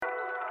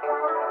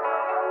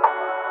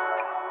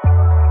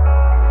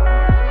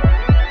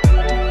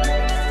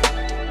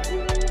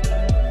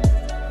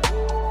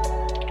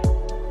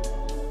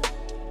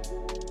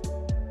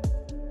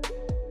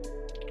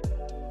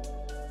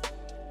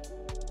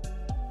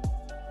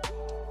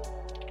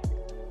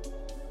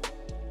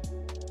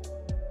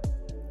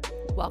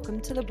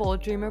welcome to the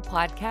Bold Dreamer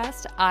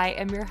podcast. I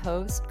am your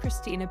host,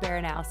 Christina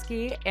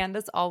Baranowski, and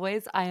as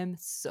always, I am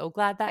so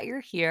glad that you're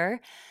here.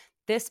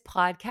 This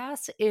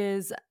podcast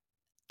is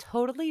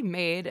totally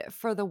made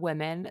for the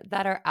women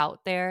that are out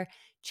there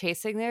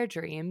chasing their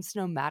dreams,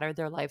 no matter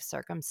their life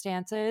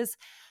circumstances.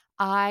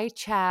 I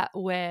chat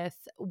with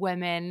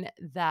women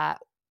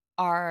that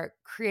are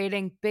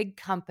creating big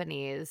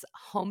companies,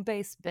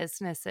 home-based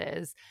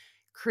businesses,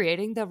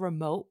 creating the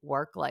remote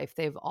work life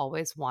they've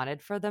always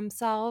wanted for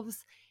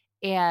themselves,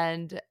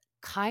 and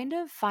kind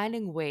of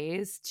finding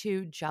ways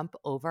to jump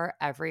over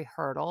every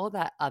hurdle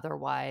that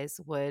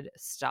otherwise would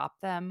stop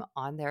them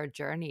on their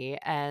journey.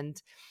 And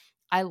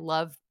I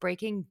love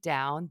breaking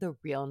down the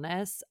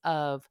realness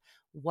of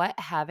what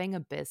having a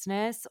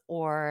business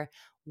or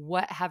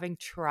what having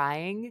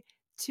trying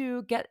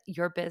to get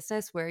your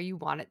business where you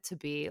want it to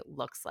be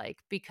looks like,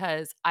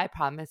 because I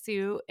promise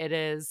you it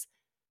is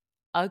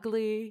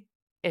ugly,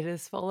 it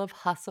is full of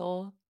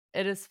hustle,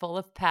 it is full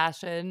of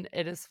passion,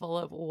 it is full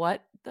of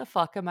what the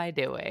fuck am I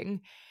doing?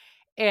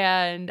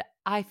 And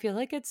I feel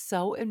like it's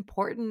so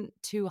important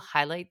to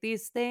highlight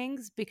these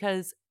things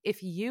because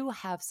if you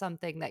have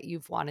something that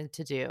you've wanted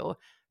to do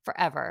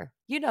forever,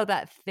 you know,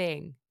 that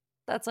thing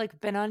that's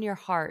like been on your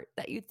heart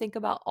that you think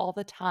about all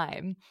the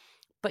time,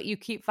 but you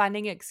keep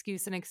finding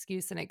excuse and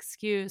excuse and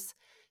excuse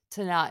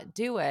to not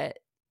do it.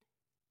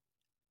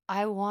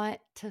 I want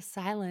to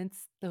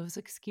silence those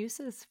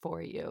excuses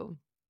for you.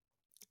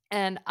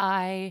 And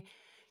I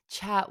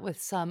chat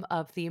with some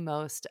of the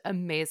most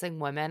amazing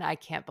women. I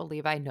can't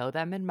believe I know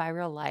them in my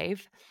real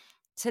life.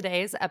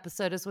 Today's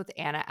episode is with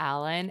Anna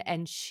Allen,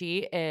 and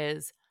she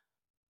is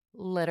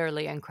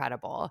literally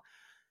incredible.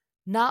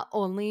 Not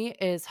only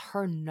is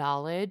her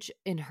knowledge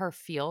in her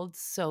field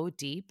so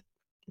deep,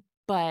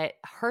 but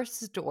her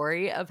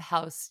story of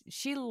how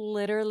she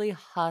literally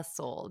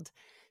hustled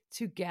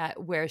to get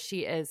where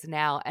she is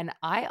now. And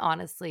I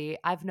honestly,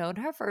 I've known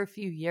her for a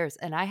few years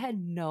and I had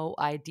no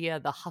idea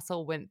the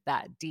hustle went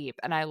that deep.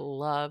 And I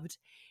loved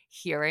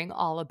hearing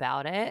all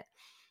about it.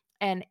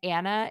 And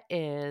Anna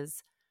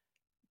is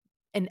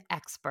an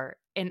expert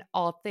in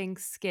all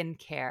things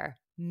skincare,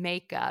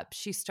 makeup.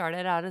 She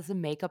started out as a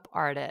makeup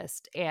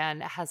artist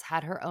and has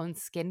had her own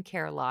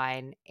skincare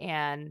line.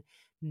 And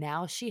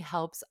now she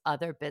helps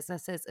other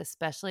businesses,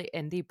 especially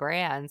indie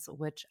brands,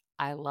 which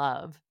I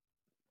love,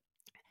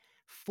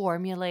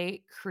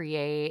 formulate,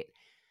 create,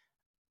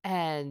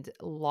 and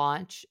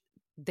launch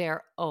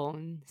their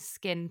own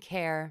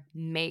skincare,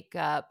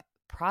 makeup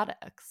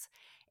products.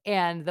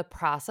 And the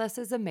process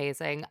is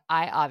amazing.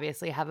 I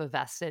obviously have a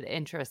vested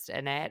interest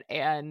in it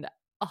and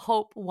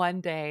hope one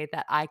day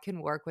that I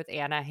can work with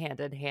Anna hand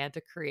in hand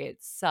to create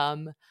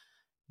some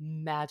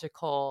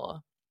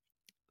magical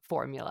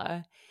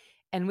formula.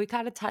 And we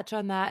kind of touch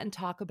on that and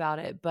talk about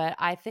it. But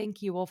I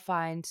think you will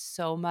find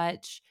so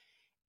much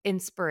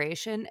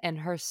inspiration in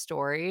her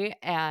story.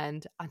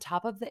 And on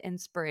top of the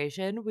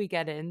inspiration, we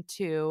get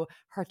into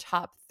her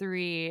top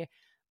 3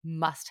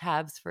 must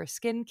haves for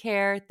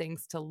skincare,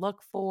 things to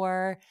look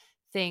for,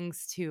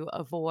 things to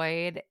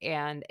avoid.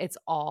 And it's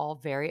all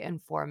very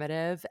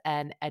informative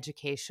and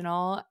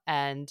educational.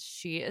 And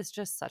she is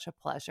just such a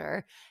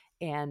pleasure.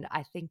 And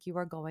I think you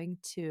are going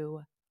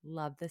to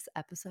love this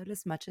episode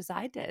as much as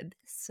I did.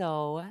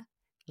 So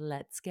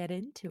let's get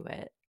into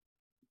it.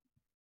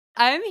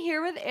 I'm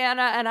here with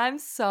Anna, and I'm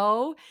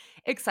so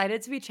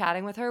excited to be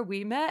chatting with her.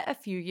 We met a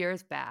few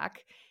years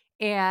back,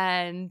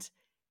 and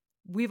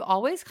we've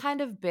always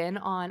kind of been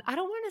on, I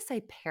don't want to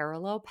say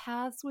parallel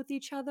paths with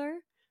each other,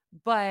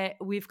 but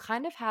we've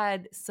kind of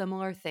had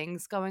similar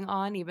things going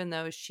on, even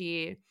though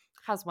she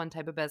has one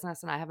type of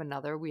business and I have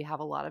another. We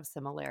have a lot of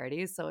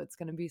similarities. So it's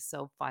going to be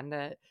so fun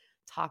to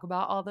talk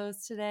about all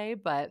those today.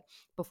 But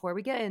before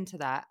we get into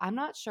that, I'm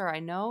not sure. I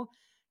know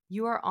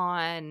you are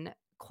on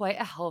quite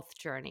a health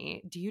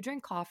journey. Do you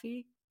drink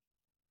coffee?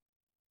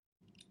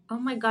 Oh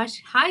my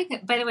gosh. Hi.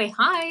 By the way,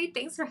 hi.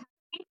 Thanks for having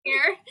me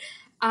here.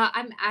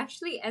 I'm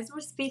actually, as we're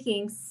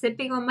speaking,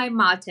 sipping on my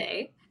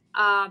mate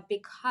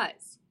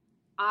because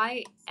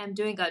I am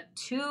doing a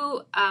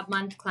 2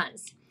 month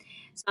cleanse.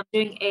 So I'm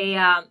doing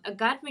a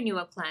gut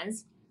renewal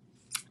cleanse.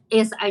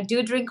 Yes, I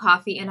do drink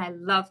coffee and I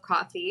love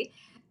coffee.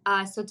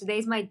 So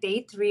today's my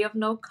day 3 of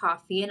no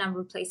coffee and I'm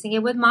replacing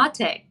it with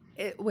mate.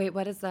 Wait,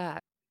 what is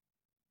that?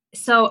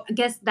 So I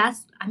guess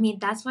that's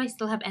why I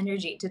still have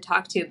energy to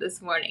talk to you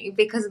this morning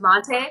because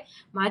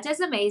mate is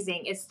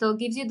amazing. It still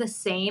gives you the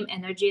same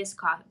energy as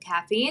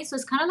caffeine. So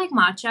it's kind of like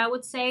matcha, I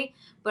would say,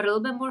 but a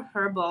little bit more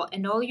herbal.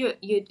 And all you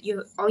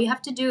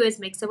have to do is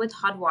mix it with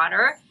hot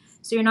water.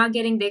 So you're not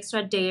getting the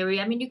extra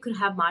dairy. I mean, you could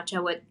have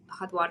matcha with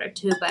hot water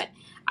too, but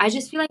I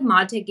just feel like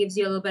mate gives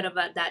you a little bit of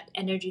that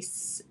energy,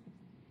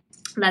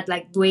 that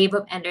like wave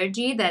of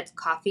energy that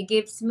coffee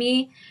gives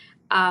me.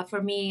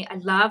 For me, I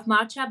love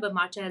matcha, but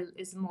matcha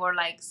is more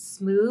like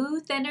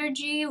smooth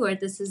energy, where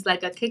this is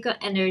like a kick of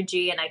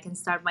energy, and I can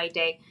start my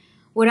day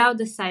without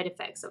the side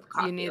effects of You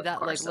coffee, need of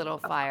that like course, little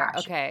of fire.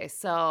 crashing. Okay,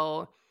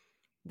 so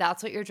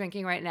that's what you're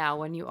drinking right now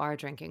when you are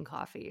drinking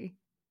coffee.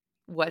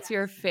 What's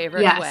your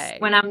favorite Yes, way?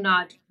 when I'm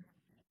not.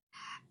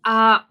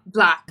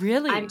 Black. I'm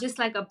Really? just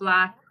like a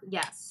black,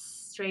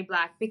 yes, straight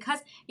black because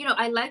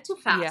I like to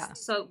Yeah.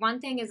 fast. So one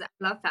thing is I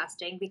love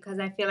fasting because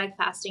I feel like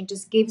fasting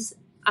just gives.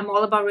 I'm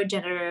all about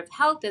regenerative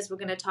health, as we're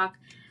gonna talk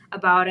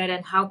about it,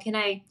 and how can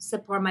I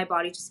support my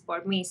body to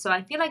support me. So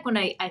I feel like when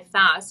I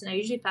fast, and I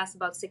usually fast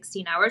about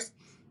 16 hours,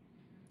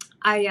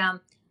 I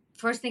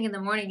first thing in the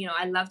morning,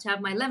 I love to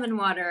have my lemon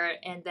water,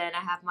 and then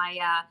I have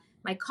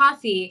my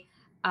coffee.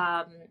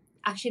 Um,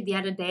 Actually, the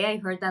other day I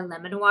heard that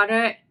lemon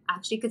water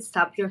actually could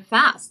stop your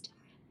fast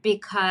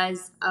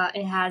because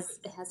it has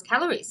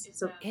calories.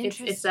 So it's.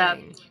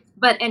 Interesting.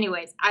 But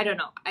anyways, I don't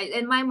know.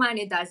 In my mind,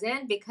 it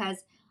doesn't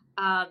because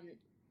um,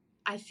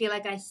 I feel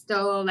like I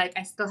still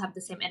have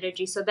the same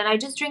energy. So then I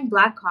just drink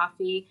black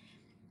coffee.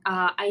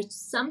 I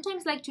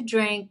sometimes like to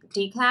drink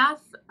decaf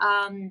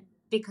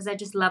because I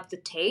just love the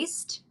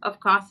taste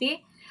of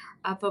coffee.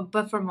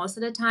 But for most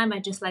of the time, I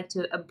just like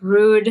to a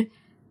brewed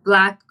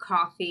black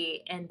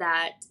coffee, and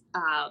that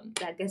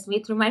gets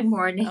me through my Oh my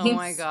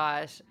mornings.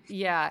 gosh.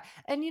 Yeah.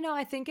 And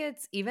I think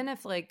it's even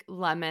if like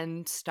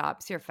lemon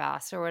stops your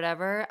fast or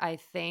whatever, I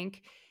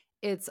think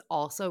it's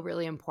also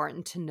really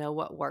important to know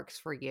what works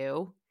for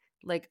you.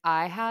 Like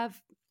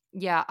I've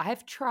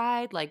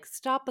tried like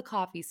stop the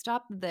coffee,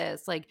 stop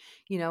this, like,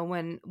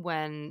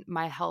 when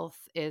my health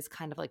is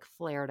kind of like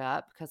flared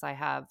up because I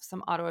have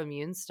some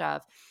autoimmune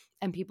stuff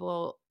and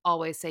people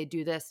always say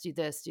do this, do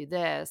this, do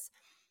this,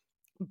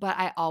 but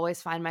I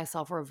always find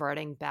myself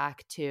reverting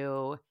back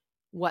to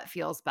what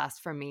feels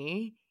best for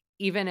me,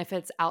 even if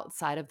it's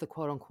outside of the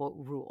quote unquote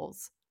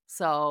rules.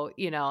 So,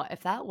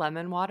 if that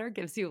lemon water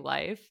gives you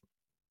life,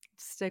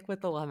 stick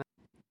with the lemon.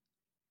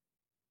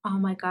 Oh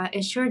my God,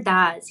 it sure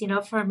does.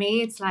 For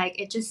me, it's like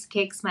it just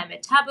kicks my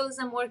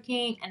metabolism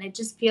working, and it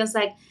just feels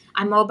like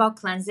I'm all about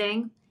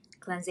cleansing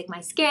my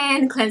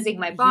skin, cleansing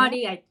my Yeah.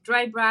 body. I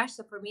dry brush.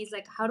 So for me, it's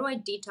like, how do I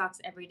detox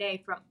every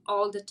day from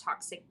all the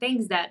toxic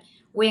things that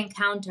we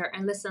encounter?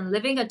 And listen,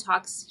 living a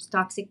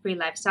toxic free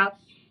lifestyle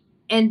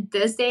in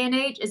this day and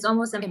age is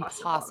almost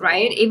impossible,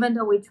 right? Impossible. Even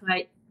though we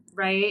try,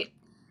 right?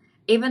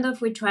 Even though if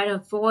we try to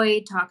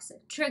avoid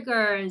toxic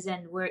triggers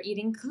and we're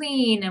eating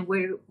clean and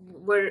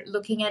we're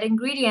looking at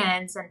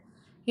ingredients, and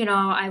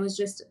I was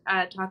just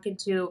talking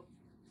to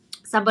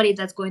somebody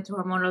that's going through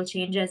hormonal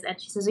changes,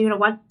 and she says,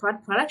 what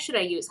product should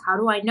I use, how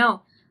do I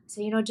know?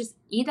 So just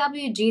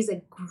EWG is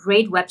a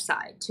great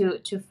website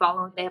to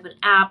follow. They have an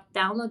app,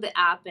 download the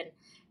app, and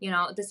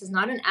this is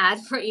not an ad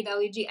for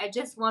EWG. I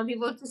just want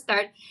people to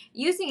start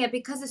using it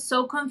because it's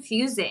so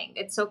confusing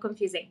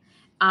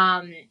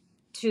um,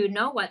 to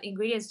know what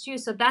ingredients to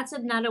use. So that's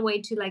another way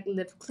to like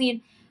live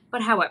clean.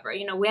 But however,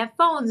 we have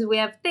phones, we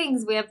have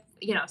things, we have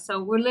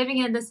so we're living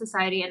in this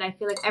society, and I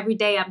feel like every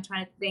day I'm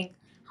trying to think,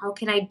 how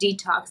can I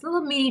detox, a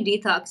little mini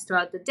detox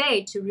throughout the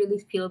day to really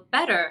feel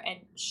better and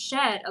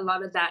shed a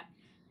lot of that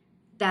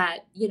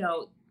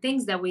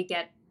things that we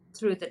get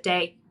through the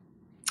day.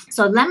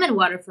 So lemon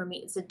water for me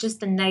is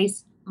just a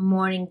nice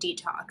morning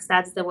detox.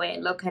 That's the way I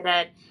look at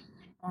it.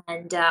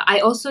 And I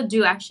also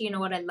do, actually,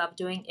 what I love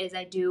doing is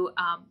I do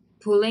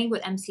pooling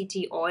with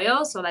MCT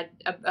oil. So like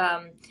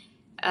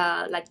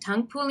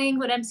tongue pooling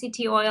with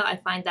MCT oil. I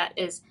find that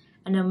is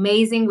an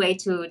amazing way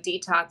to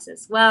detox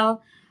as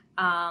well.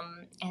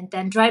 And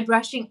then dry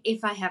brushing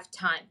if I have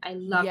time. I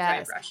love dry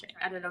Yes. brushing.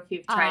 I don't know if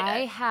you've tried I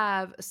it.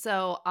 have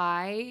so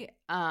I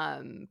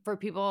for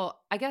people,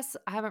 I guess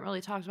I haven't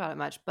really talked about it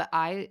much, but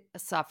I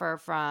suffer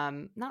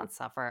from not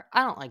suffer.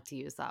 I don't like to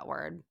use that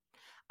word.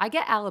 I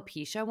get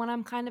alopecia when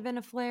I'm kind of in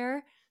a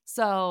flare.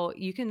 So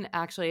you can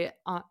actually,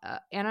 Anna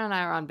and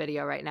I are on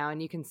video right now,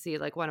 and you can see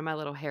like one of my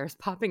little hairs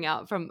popping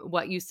out from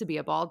what used to be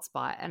a bald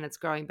spot, and it's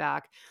growing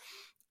back.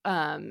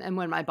 And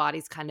when my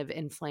body's kind of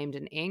inflamed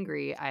and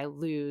angry, I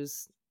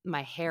lose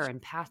my hair in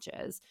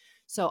patches.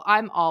 So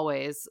I'm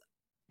always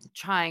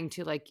trying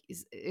to like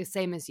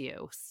same as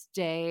you,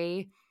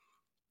 stay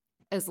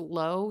as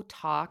low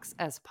tox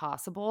as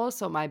possible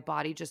so my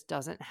body just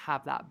doesn't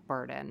have that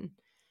burden.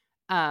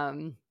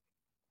 Um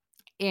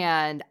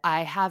and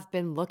I have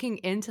been looking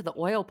into the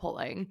oil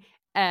pulling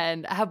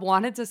and have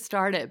wanted to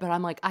start it, but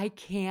I'm like, I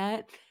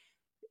can't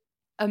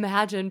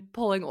imagine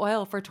pulling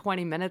oil for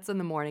 20 minutes in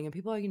the morning. And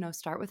people are,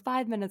 start with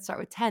 5 minutes, start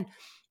with 10.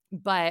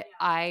 But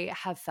I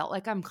have felt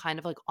like I'm kind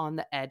of like on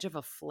the edge of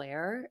a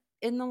flare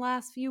in the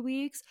last few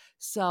weeks.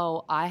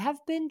 So I have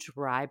been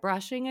dry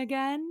brushing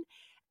again.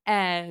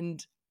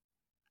 And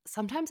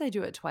sometimes I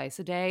do it twice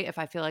a day if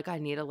I feel like I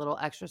need a little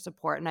extra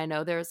support. And I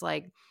know there's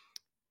like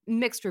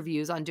mixed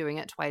reviews on doing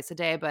it twice a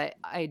day, but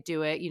I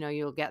do it,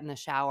 you'll get in the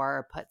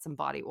shower, put some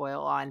body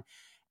oil on,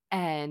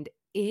 and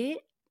it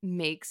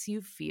makes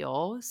you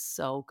feel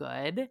so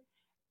good.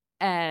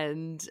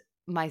 And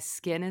my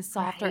skin is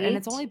softer, and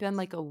it's Right? only been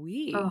like a Oh,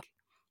 week.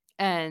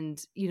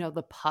 And,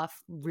 the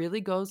puff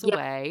really goes yeah.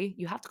 away.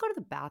 You have to go to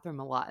the bathroom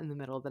a lot in the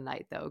middle of the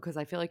night though, because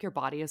I feel like your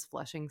body is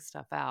flushing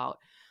stuff out.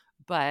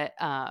 But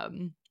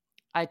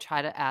I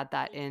try to add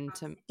that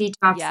into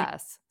Detoxing.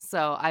 yes.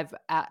 So I've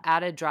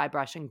added dry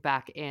brushing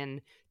back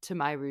in to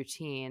my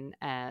routine,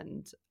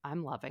 and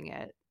I'm loving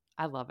it.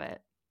 I love it.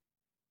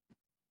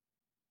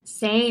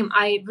 Same.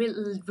 I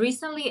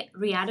recently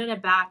re-added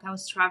it back. I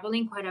was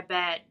traveling quite a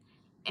bit,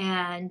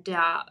 and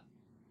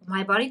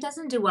my body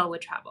doesn't do well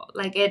with travel.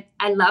 Like it,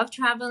 I love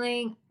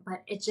traveling,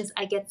 but it just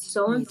I get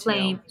so Me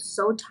inflamed, too.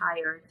 so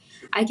tired.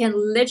 I can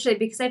literally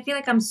because I feel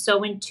like I'm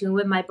so in tune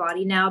with my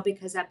body now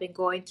because I've been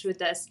going through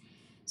this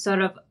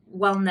sort of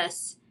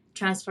wellness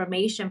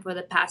transformation for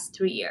the past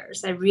 3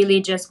 years. I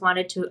really just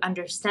wanted to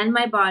understand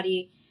my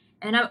body.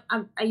 And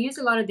I use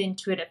a lot of the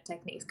intuitive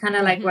techniques, kind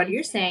of like what Hmm.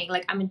 you're saying.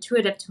 Like I'm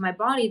intuitive to my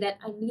body that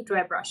I need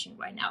dry brushing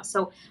right now.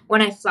 So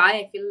when I fly,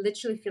 I feel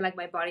literally feel like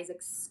my body's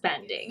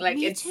expanding, like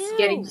Me it's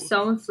getting too.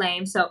 so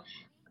inflamed. So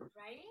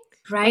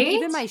Like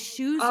even right? my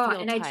shoes Oh, feel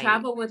and I tight.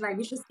 travel with like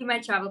you should see my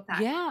travel pack.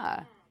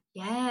 Yeah.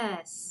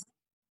 Yes,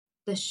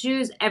 the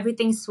shoes,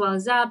 everything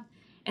swells up.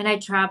 And I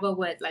travel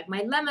with like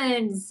my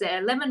lemons,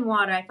 lemon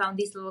water. I found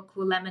these little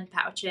cool lemon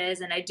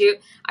pouches, and I do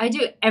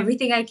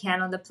everything I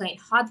can on the plane.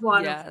 Hot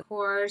water, of Yeah.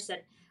 course,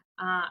 and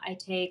I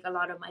take a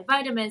lot of my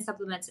vitamins,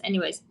 supplements.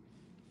 Anyways,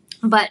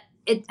 but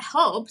it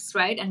helps,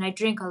 right? And I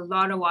drink a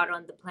lot of water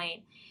on the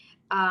plane.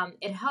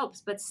 It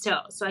helps, but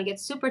still. So I get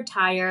super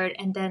tired,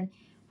 and then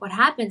what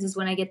happens is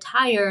when I get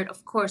tired,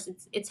 of course,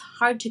 it's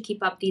hard to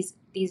keep up these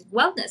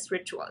wellness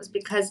rituals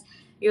because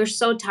you're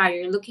so tired.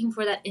 You're looking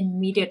for that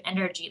immediate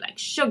energy, like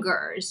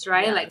sugars,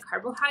 right? Like Yes.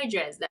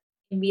 carbohydrates that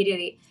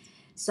immediately.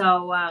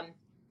 So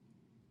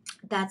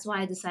that's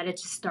why I decided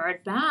to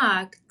start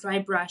back dry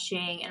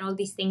brushing and all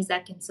these things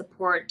that can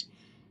support,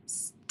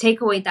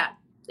 take away that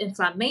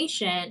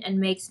inflammation and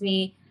makes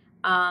me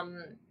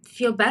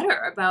feel better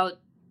about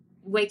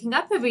waking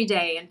up every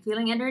day and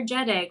feeling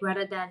energetic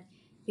rather than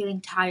feeling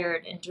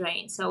tired and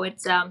drained. So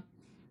it's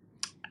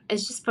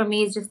just for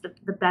me, it's just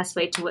the best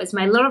way to. It's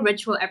my little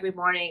ritual every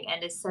morning,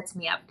 and it sets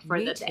me up for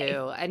Me the day.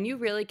 too. And you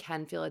really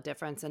can feel a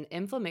difference. And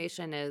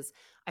inflammation is,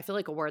 I feel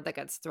like, a word that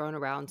gets thrown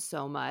around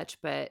so much.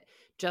 But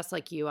just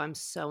like you, I'm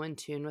so in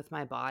tune with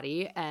my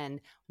body. And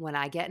when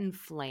I get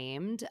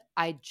inflamed,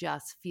 I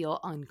just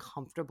feel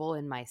uncomfortable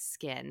in my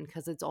skin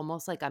because it's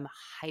almost like I'm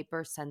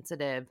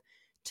hypersensitive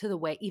to the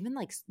way, even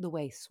like the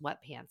way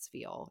sweatpants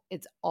feel.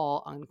 It's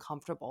all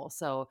uncomfortable.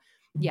 So,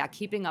 yeah,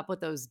 keeping up with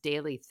those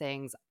daily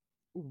things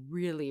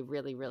really,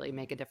 really, really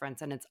make a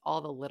difference. And it's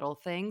all the little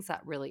things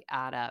that really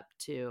add up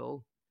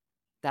to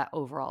that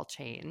overall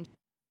change.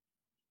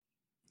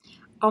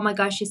 Oh my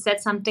gosh, you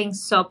said something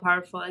so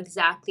powerful.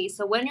 Exactly.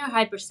 So when you're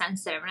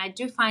hypersensitive, and I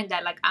do find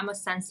that like I'm a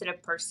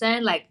sensitive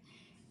person, like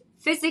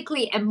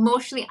physically,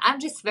 emotionally, I'm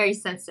just very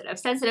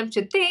sensitive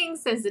to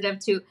things, sensitive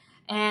to,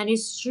 and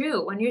it's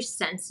true. When you're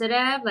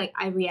sensitive, like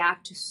I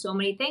react to so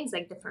many things,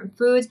 like different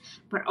foods,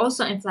 but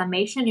also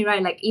inflammation. You're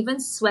right. Like even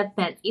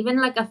sweatpants,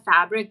 even like a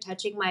fabric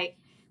touching my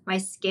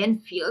skin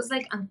feels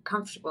like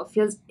uncomfortable,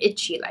 feels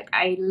itchy. Like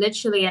I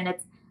literally, and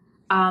it's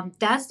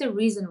that's the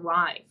reason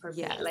why for me.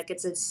 Yes, Like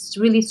it's a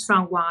really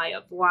strong why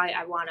of why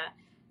I want to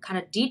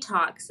kind of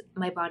detox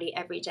my body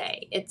every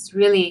day. It's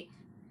really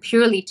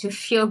purely to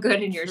feel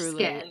good in your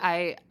truly. skin.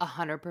 I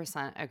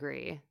 100%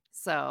 agree.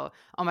 So,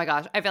 oh my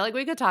gosh, I feel like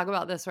we could talk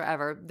about this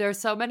forever. There's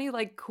so many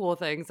like cool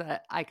things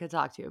that I could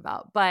talk to you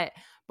about. But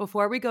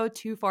before we go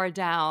too far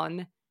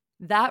down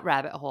that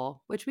rabbit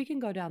hole, which we can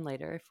go down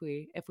later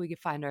if we could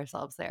find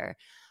ourselves there,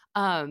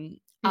 um,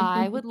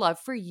 I would love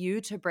for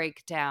you to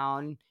break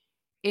down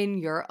in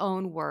your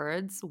own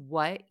words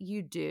what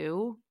you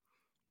do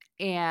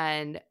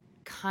and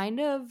kind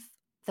of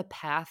the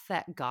path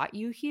that got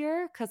you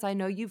here, because I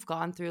know you've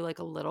gone through like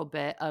a little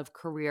bit of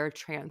career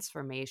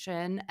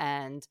transformation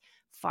and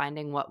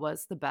finding what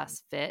was the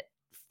best fit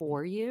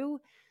for you.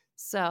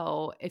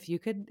 So if you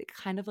could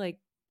kind of like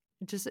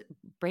just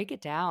break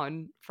it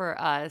down for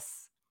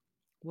us,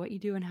 what you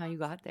do and how you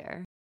got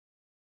there.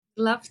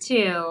 Love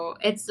to.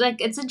 It's like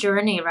it's a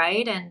journey,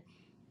 right? And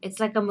it's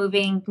like a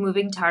moving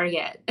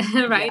target,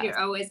 right? Yes. You're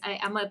always.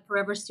 I'm a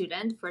forever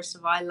student. First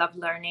of all, I love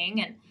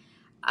learning, and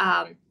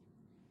um,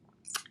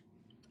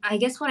 I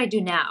guess what I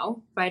do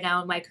now, right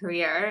now in my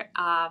career,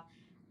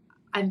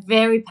 I'm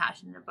very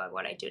passionate about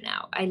what I do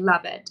now. I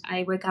love it.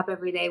 I wake up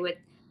every day with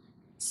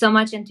so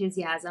much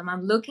enthusiasm.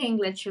 I'm looking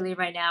literally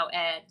right now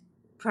at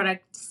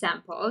product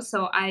samples.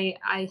 So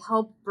I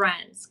help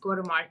brands go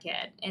to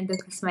market in the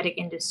cosmetic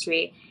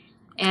industry,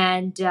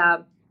 and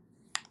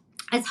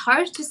it's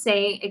hard to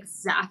say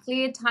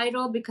exactly a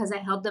title because I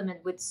help them in,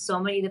 with so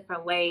many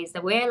different ways. The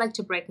way I like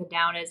to break it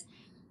down is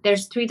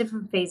there's three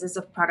different phases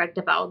of product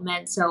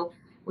development. So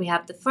we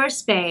have the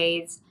first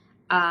phase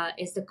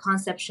is the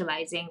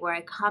conceptualizing, where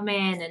I come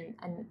in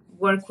and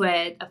work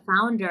with a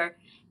founder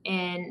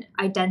in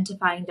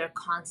identifying their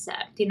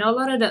concept. You know, a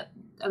lot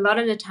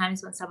of the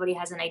times when somebody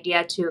has an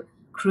idea to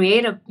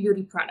create a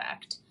beauty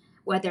product,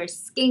 whether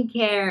it's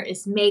skincare,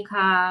 it's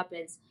makeup,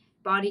 it's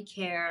body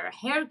care,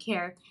 hair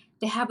care,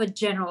 they have a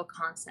general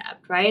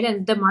concept, right?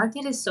 And the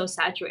market is so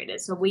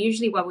saturated. So we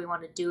usually what we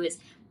want to do is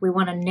we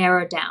want to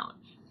narrow down.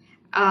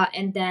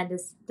 And then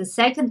the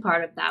second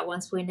part of that,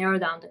 once we narrow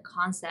down the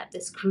concept,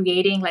 is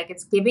creating like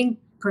it's giving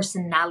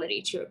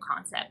personality to your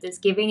concept. It's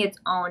giving its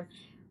own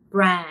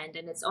brand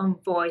and its own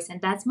voice,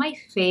 and that's my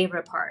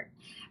favorite part.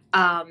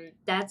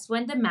 That's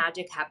when the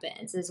magic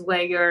happens, is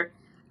where you're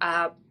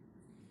uh,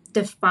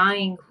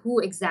 defining who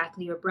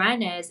exactly your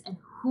brand is and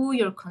who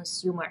your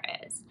consumer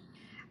is.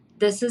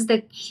 This is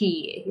the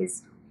key,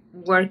 is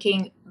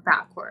working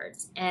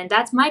backwards. And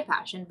that's my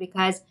passion,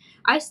 because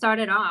I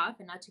started off,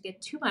 and not to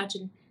get too much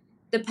in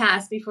the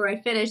past before I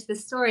finish the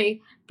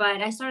story,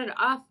 but I started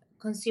off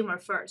consumer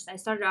first. I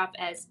started off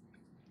as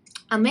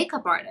a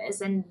makeup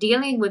artist and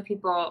dealing with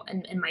people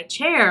in my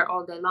chair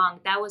all day long.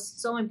 That was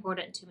so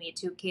important to me,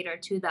 to cater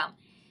to them.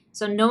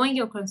 So knowing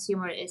your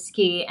consumer is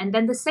key. And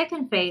then the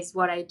second phase,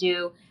 what I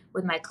do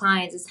with my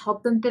clients is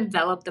help them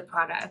develop the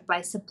product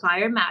by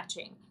supplier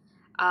matching.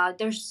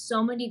 There's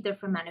so many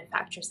different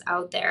manufacturers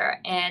out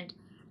there, and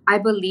I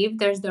believe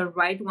there's the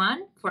right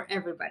one for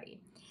everybody.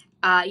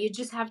 You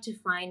just have to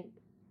find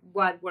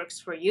what works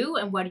for you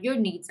and what your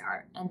needs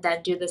are, and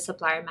then do the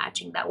supplier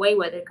matching that way,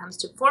 whether it comes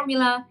to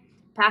formula,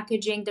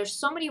 packaging. There's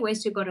so many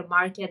ways to go to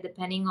market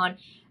depending on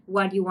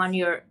what you want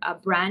your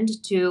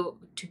brand to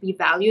be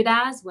valued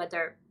as,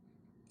 whether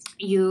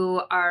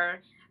you are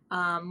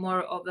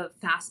more of a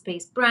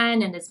fast-paced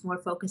brand and it's more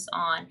focused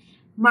on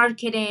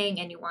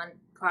marketing, and you want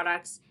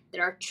products that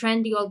are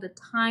trendy all the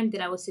time,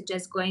 then I would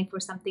suggest going for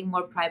something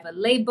more private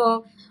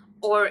label.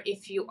 Or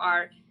if you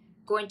are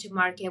going to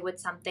market with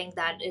something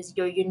that is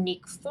your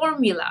unique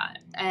formula,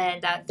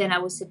 and then I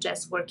would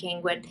suggest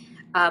working with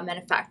a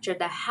manufacturer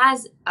that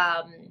has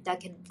that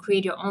can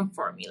create your own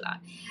formula.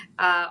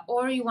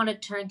 Or you want a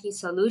turnkey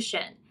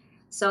solution.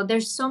 So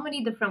there's so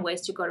many different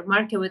ways to go to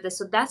market with this.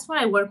 So that's when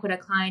I work with a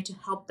client to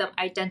help them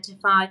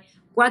identify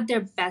what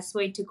their best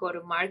way to go to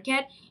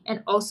market,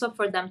 and also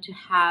for them to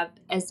have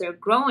as they're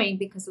growing,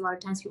 because a lot of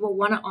times people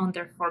want to own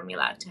their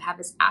formula to have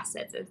as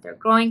assets as they're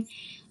growing.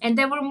 And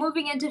then we're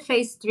moving into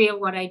phase three of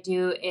what I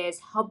do,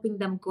 is helping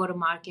them go to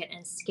market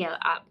and scale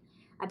up.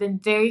 I've been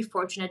very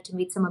fortunate to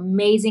meet some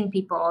amazing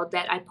people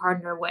that I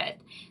partner with,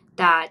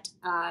 that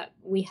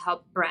we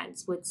help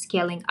brands with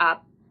scaling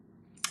up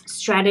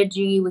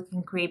strategy. We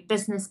can create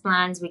business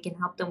plans. We can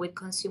help them with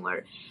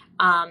consumer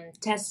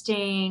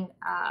testing,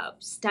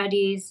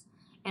 studies,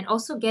 and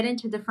also get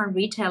into different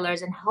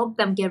retailers and help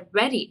them get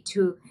ready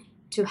to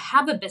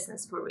have a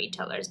business for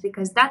retailers,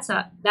 because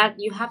that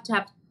you have to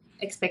have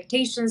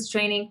expectations,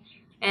 training.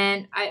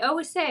 And I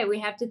always say we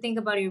have to think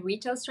about your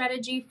retail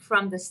strategy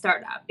from the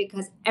startup,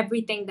 because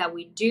everything that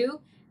we do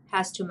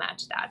has to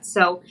match that.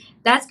 So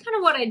that's kind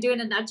of what I do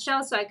in a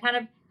nutshell. So I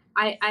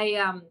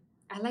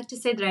like to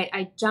say that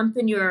I jump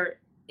in your.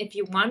 If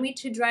you want me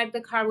to drive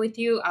the car with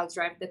you, I'll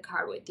drive the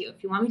car with you.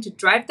 If you want me to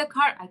drive the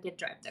car, I can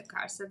drive the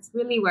car. So it's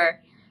really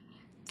where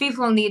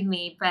people need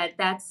me, but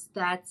that's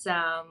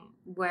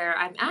where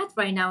I'm at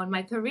right now in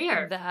my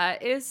career.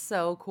 That is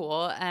so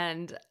cool.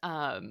 And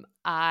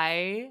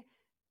I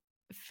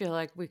feel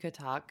like we could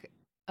talk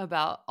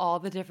about all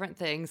the different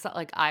things that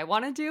like I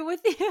want to do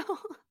with you.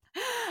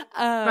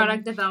 Product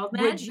Would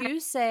development. you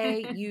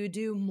say you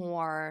do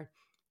more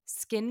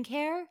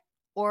skincare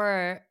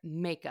or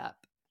makeup?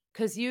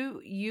 Because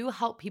you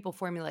help people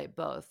formulate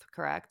both,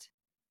 correct?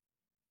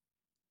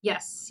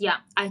 Yes, yeah,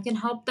 I can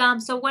help them.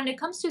 So when it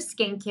comes to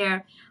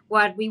skincare,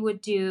 what we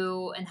would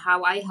do and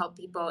how I help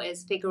people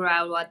is figure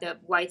out what the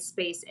white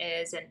space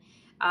is,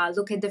 and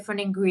look at different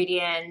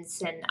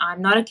ingredients. And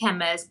I'm not a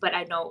chemist, but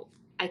I know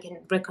I can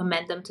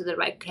recommend them to the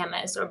right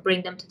chemist or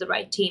bring them to the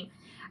right team.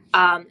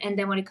 And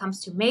then when it comes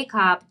to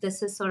makeup,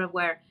 this is sort of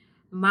where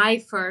my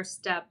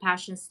first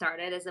passion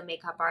started as a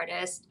makeup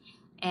artist.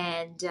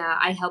 And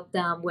I help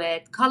them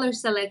with color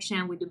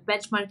selection. We do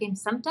benchmarking.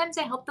 Sometimes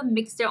I help them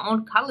mix their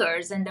own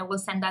colors, and then we'll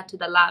send that to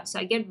the lab. So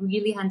I get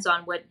really hands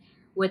on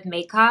with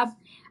makeup.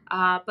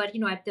 But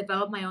I've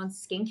developed my own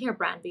skincare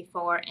brand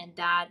before, and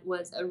that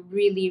was a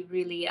really,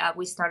 really.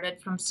 We started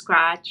from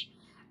scratch.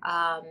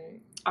 Um,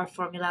 our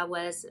formula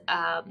was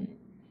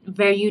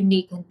very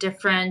unique and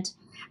different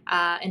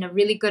in a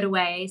really good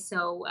way.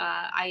 So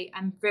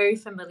I'm very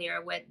familiar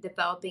with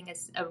developing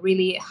a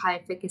really high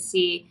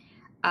efficacy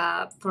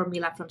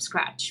formula from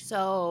scratch.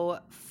 So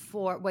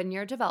for when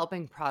you're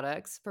developing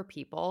products for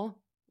people,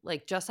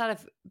 like just out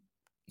of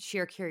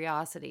sheer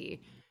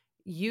curiosity,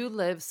 you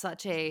live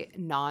such a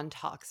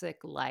non-toxic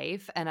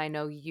life, and I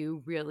know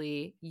you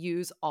really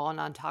use all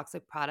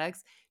non-toxic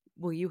products.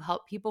 Will you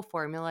help people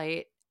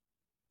formulate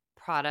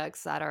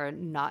products that are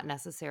not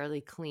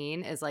necessarily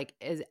clean? Is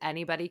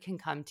anybody can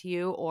come to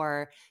you,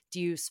 or do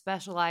you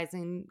specialize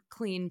in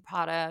clean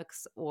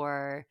products,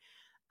 or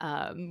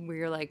where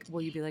you're like,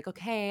 will you be like,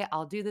 okay,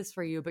 I'll do this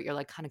for you, but you're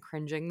like kind of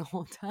cringing the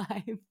whole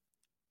time?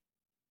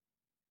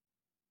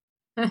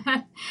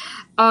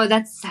 Oh,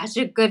 that's such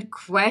a good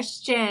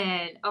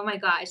question. Oh my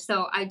gosh.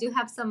 So I do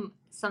have some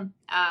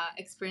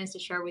experience to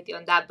share with you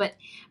on that. But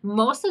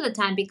most of the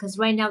time, because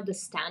right now the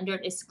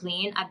standard is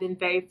clean, I've been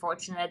very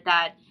fortunate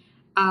that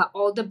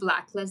all the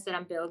blacklists that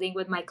I'm building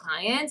with my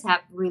clients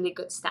have really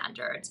good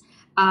standards.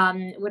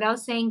 Without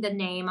saying the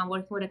name, I'm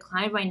working with a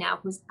client right now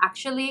who's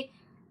actually,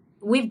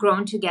 we've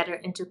grown together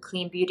into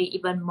clean beauty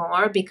even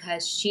more,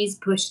 because she's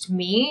pushed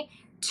me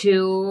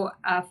to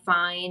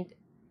find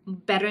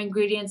better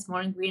ingredients,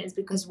 more ingredients,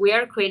 because we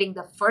are creating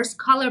the first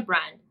color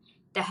brand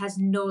that has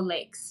no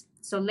legs.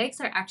 So legs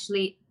are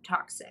actually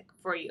toxic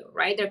for you,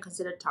 right? They're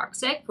considered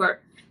toxic for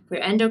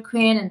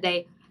endocrine, and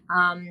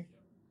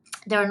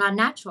they're not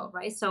natural,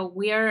 right? So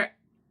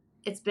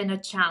it's been a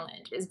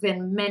challenge. It's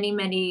been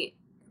many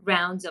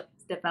rounds of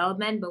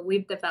development, but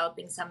we're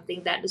developing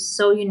something that is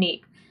so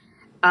unique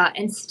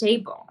and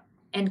stable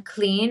and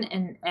clean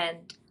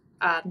and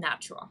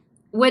natural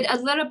with a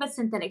little bit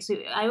synthetic. So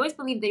I always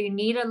believe that you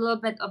need a little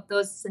bit of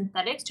those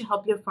synthetics to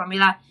help your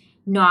formula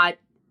not,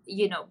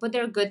 but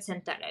they're good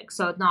synthetics,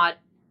 so not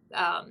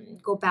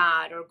go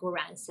bad or go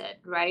rancid,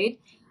 right?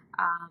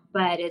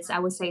 But I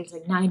would say it's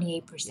like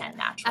 98% I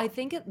natural.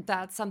 think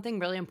that's something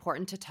really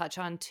important to touch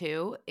on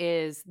too,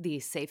 is the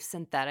safe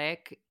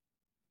synthetic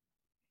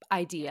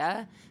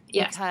idea.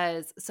 Yes.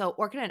 Because so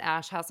Orchid and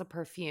Ash has a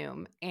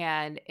perfume,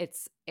 and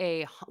it's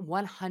a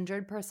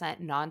 100%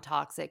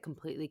 non-toxic,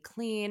 completely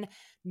clean,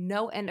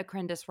 no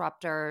endocrine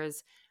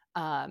disruptors,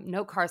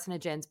 no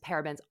carcinogens,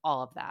 parabens,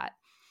 all of that.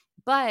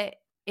 But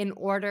in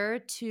order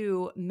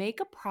to make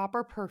a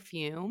proper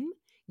perfume,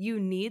 you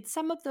need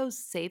some of those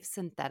safe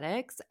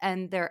synthetics,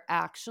 and they're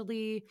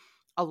actually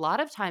a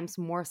lot of times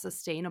more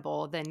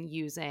sustainable than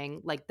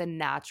using like the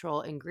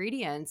natural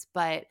ingredients.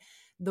 But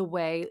the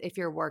way, if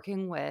you're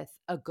working with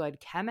a good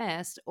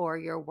chemist or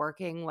you're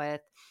working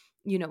with,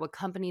 a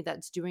company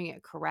that's doing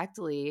it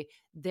correctly,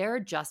 they're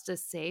just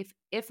as safe,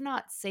 if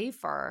not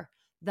safer,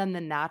 than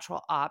the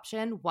natural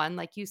option. One,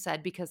 like you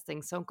said, because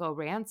things don't go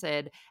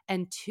rancid,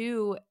 and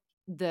two,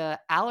 the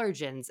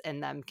allergens in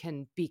them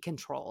can be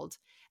controlled.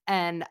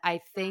 And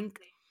I think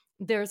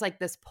there's like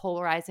this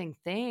polarizing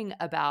thing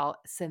about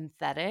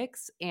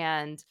synthetics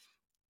and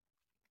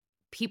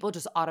people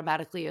just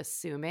automatically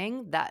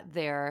assuming that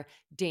they're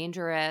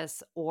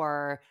dangerous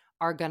or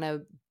are going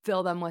to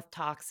fill them with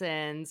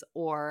toxins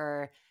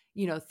or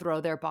throw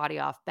their body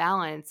off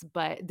balance.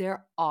 But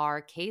there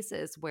are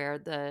cases where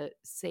the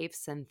safe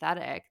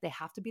synthetic, they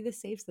have to be the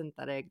safe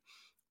synthetic,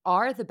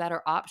 are the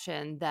better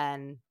option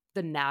than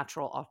the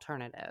natural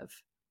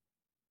alternative.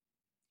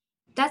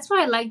 That's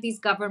why I like these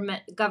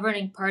government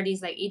governing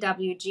parties like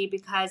EWG,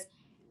 because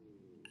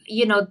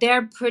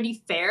they're pretty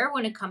fair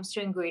when it comes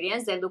to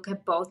ingredients. They look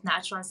at both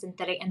natural and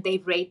synthetic and they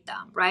rate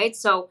them, right?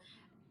 So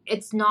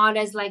it's not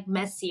as like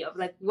messy of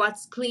like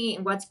what's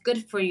clean, what's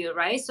good for you,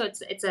 right? So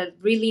it's a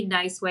really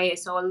nice way.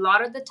 So a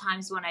lot of the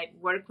times when I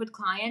work with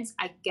clients,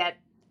 I get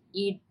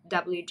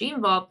EWG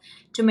involved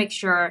to make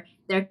sure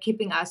they're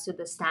keeping us to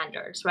the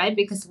standards, right?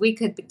 Because we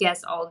could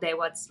guess all day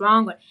what's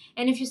wrong.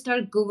 And if you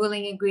start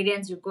Googling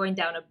ingredients, you're going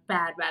down a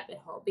bad rabbit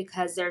hole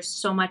because there's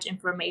so much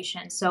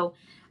information. So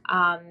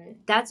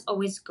that's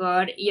always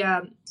good.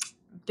 Yeah,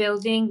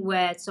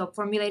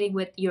 formulating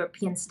with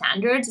European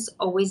standards is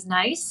always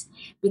nice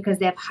because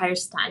they have higher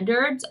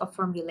standards of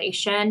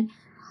formulation.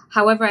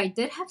 However, I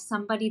did have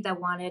somebody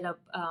that wanted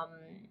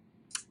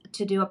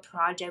to do a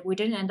project. We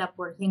didn't end up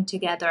working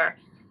together.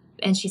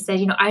 And she said,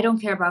 I don't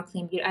care about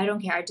clean beauty. I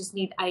don't care.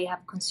 I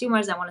have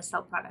consumers. I want to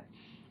sell product.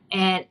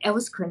 And I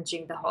was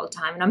cringing the whole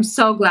time. And I'm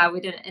so glad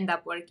we didn't end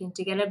up working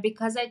together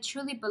because I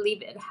truly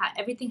believe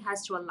everything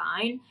has to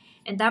align.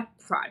 And that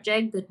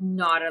project did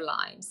not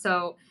align.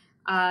 So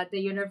the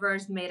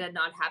universe made it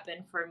not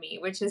happen for me,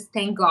 which is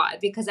thank God,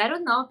 because I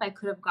don't know if I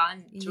could have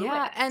gone through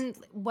Yeah, it. and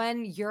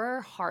when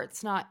your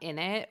heart's not in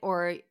it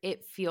or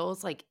it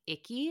feels like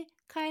icky,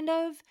 kind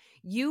of,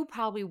 you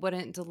probably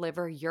wouldn't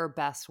deliver your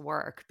best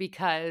work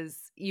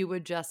because you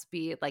would just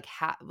be like,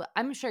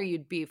 I'm sure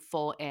you'd be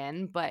full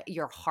in, but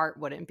your heart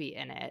wouldn't be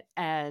in it.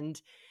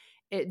 And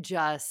it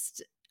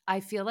just, I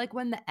feel like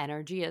when the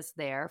energy is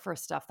there for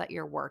stuff that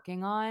you're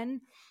working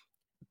on,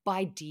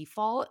 by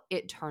default,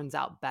 it turns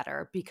out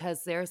better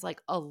because there's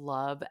like a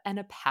love and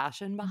a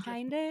passion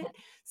behind it.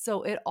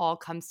 So it all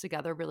comes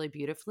together really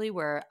beautifully,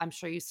 where I'm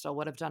sure you still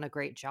would have done a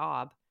great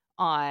job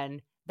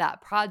on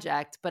that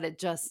project, but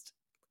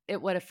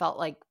it would have felt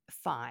like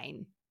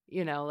fine,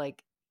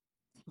 like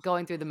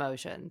going through the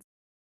motions.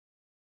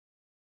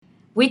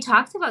 We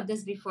talked about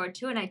this before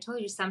too, and I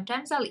told you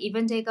sometimes I'll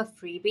even take a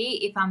freebie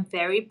if I'm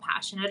very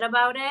passionate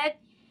about it,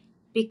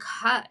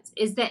 because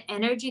it's the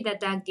energy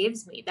that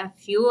gives me that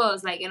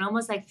fuels, like it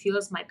almost like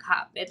fuels my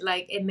cup.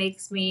 It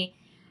makes me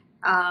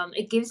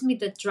it gives me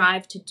the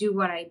drive to do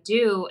what I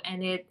do,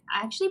 and it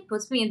actually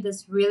puts me in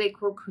this really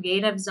cool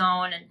creative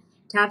zone and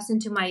taps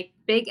into my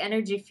big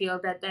energy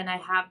field, that then I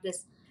have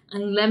this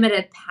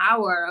unlimited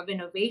power of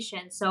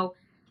innovation. So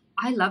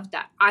I love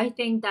that. I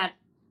think that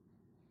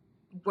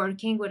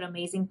working with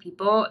amazing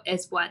people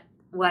is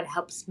what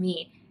helps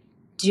me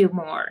do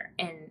more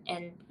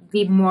and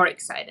be more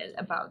excited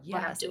about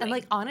what I'm Yes. And doing.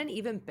 like on an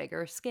even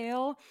bigger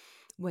scale,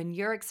 when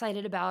you're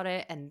excited about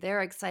it and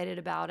they're excited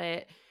about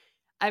it,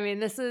 I mean,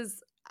 this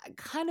is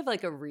kind of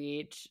like a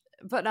reach,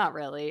 but not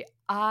really.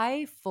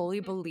 I fully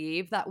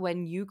believe that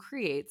when you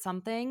create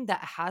something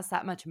that has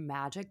that much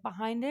magic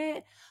behind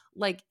it,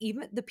 like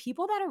even the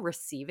people that are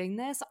receiving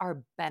this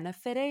are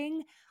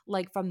benefiting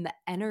like from the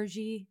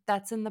energy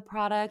that's in the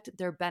product.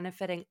 They're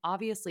benefiting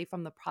obviously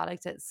from the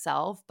product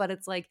itself, but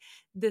it's like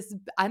this,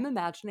 I'm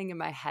imagining in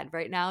my head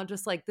right now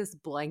just like this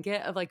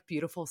blanket of like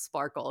beautiful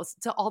sparkles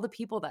to all the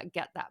people that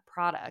get that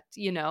product,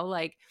 you know,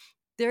 like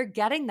they're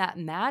getting that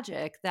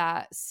magic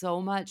that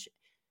so much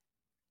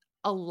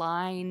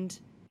aligned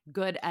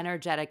good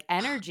energetic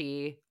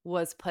energy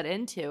was put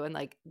into. And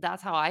like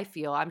that's how I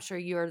feel. I'm sure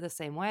you're the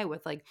same way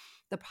with like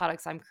the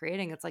products I'm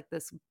creating. It's like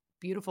this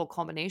beautiful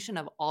culmination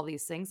of all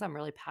these things I'm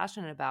really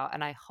passionate about,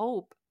 and I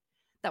hope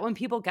that when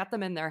people get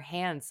them in their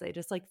hands they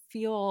just like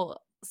feel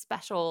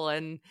special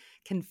and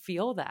can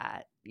feel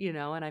that, you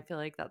know. And I feel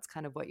like that's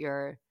kind of what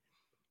you're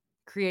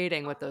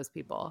creating with those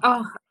people.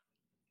 Oh,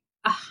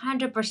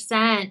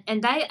 100%.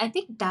 And I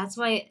think that's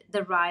why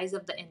the rise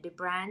of the indie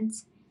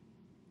brands,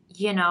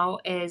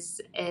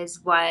 is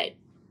why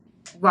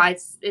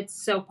it's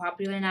so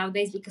popular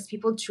nowadays, because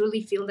people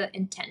truly feel the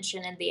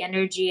intention and the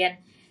energy, and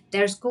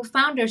there's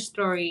co-founder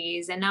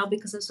stories, and now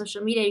because of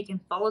social media you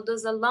can follow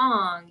those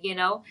along,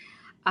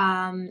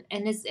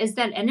 and it's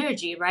that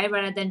energy, right,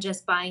 rather than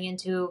just buying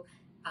into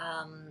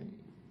um,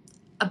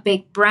 a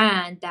big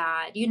brand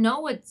that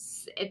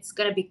it's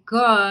gonna be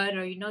good,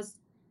 or it's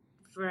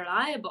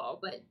reliable,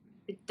 but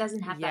it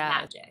doesn't have that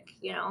Yes. magic,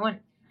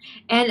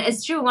 and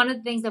it's true. One of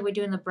the things that we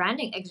do in the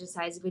branding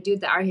exercise, we do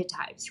the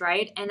archetypes,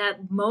 right? And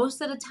at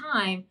most of the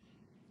time,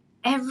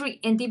 every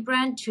indie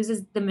brand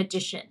chooses the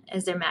magician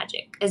as their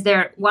magic, as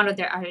their one of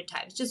their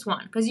archetypes, just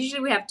one, because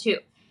usually we have two.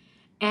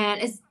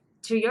 And it's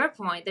to your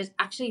point. There's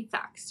actually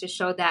facts to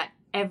show that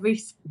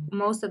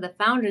most of the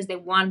founders, they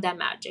want that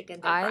magic in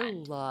their I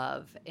brand.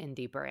 love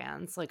indie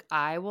brands. Like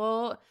I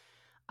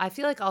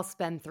feel like I'll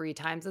spend 3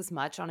 times as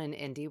much on an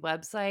indie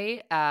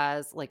website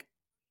as like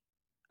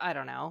I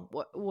don't know,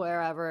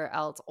 wherever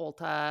else,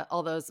 Ulta,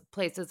 all those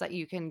places that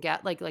you can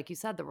get like you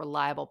said, the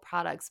reliable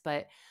products,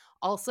 but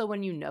also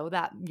when you know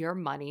that your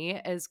money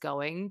is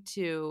going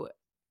to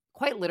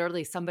quite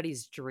literally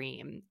somebody's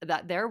dream,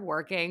 that they're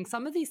working,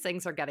 some of these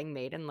things are getting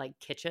made in like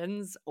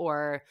kitchens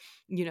or,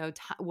 you know,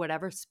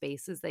 whatever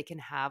spaces they can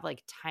have,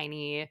 like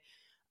tiny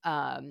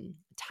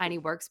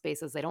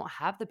workspaces. They don't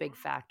have the big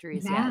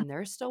factories yet, Yeah. and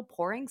they're still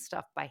pouring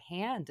stuff by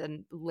hand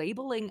and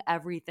labeling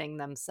everything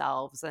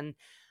themselves. And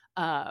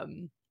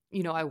um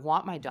you know, I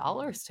want my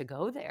dollars to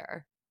go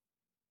there.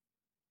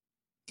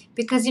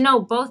 Because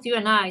both you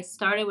and I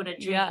started with a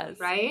dream, Yes.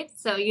 right?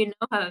 So you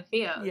know how it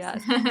feels.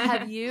 Yes.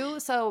 Have you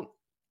so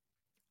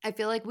I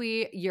feel like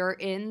you're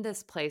in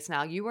this place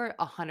now. You were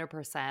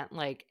 100%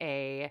 like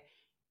a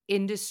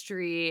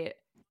industry,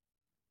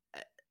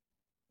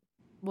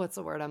 what's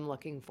the word I'm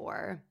looking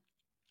for?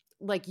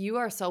 Like you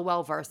are so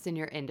well versed in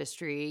your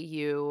industry.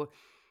 You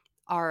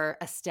are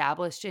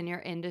established in your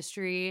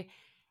industry.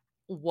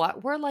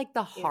 What were like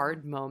the Yeah.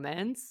 hard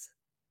moments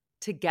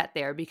to get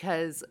there?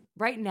 Because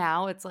right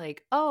now it's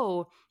like,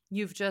 oh,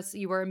 you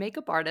were a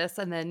makeup artist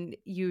and then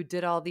you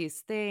did all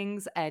these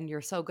things and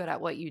you're so good at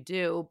what you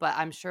do, but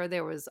I'm sure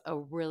there was a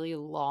really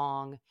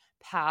long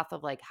path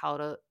of like how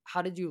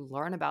did you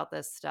learn about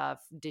this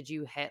stuff? Did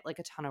you hit like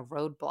a ton of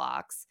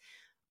roadblocks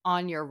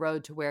on your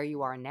road to where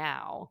you are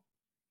now?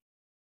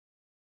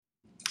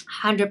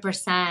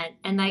 100%.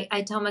 And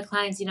I tell my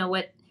clients,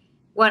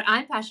 what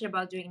I'm passionate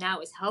about doing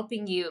now is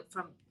helping you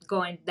from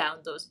going down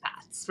those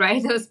paths,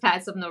 right? Those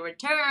paths of no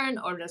return,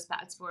 or those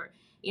paths for,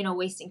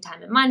 wasting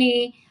time and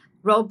money,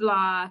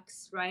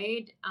 roadblocks,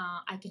 right?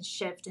 I can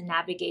shift and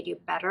navigate you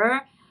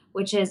better,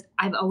 which is,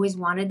 I've always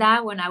wanted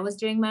that when I was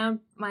doing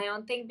my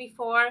own thing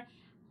before.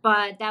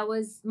 But that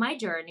was my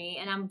journey,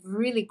 and I'm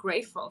really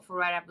grateful for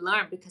what I've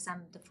learned, because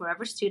I'm the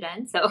forever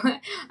student. So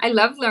I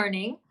love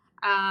learning.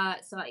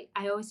 So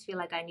I always feel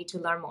like I need to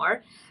learn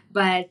more.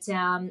 But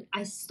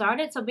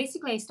so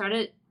basically, I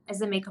started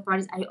as a makeup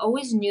artist. I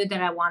always knew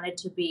that I wanted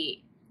to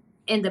be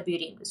in the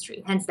beauty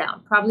industry, hands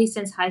down, probably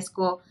since high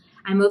school.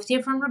 I moved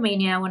here from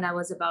Romania when I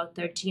was about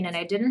 13, and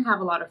I didn't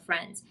have a lot of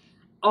friends.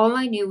 All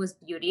I knew was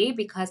beauty,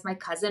 because my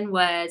cousin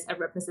was a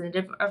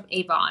representative of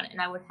Avon, and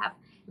I would have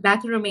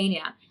back in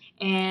Romania.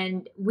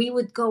 And we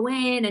would go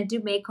in and do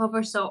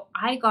makeover. So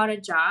I got a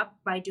job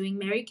by doing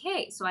Mary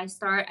Kay. So I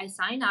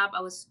signed up.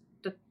 I was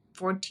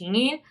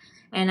 14,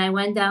 and I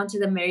went down to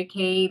the Mary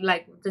Kay,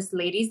 like this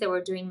ladies that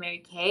were doing Mary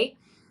Kay,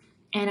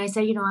 and I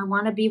said, I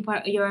want to be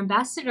your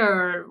ambassador,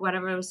 or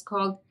whatever it was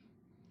called.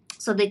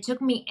 So they took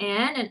me in,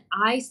 and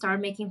I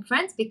started making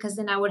friends, because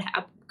then I would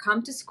have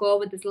come to school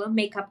with this little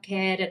makeup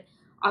kit and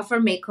offer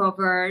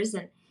makeovers,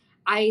 and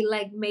I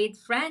like made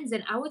friends,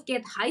 and I would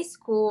get high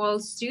school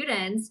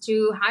students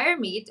to hire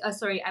me.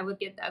 Sorry, I would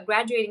get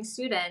graduating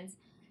students.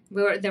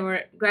 They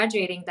were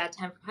graduating that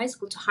time from high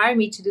school, to hire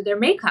me to do their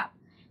makeup.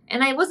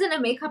 And I wasn't a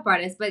makeup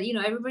artist, but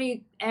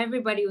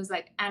everybody was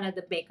like, Anna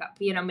the makeup,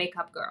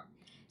 makeup girl.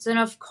 So then,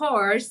 of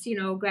course,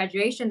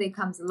 graduation day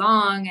comes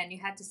along, and you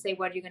had to say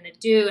what you're gonna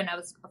do. And I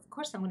was, of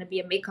course, I'm gonna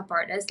be a makeup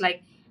artist.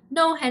 Like,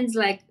 no hands,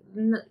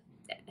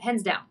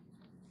 hands down.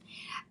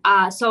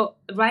 So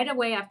right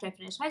away after I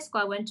finished high school,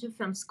 I went to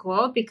film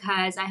school,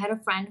 because I had a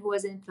friend who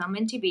was in film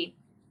and TV.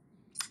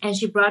 and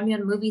she brought me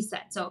on movie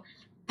set. So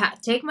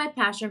take my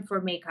passion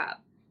for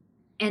makeup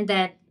and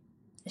then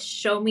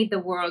show me the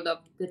world of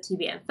the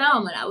TV and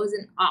film. And I was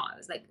in awe. I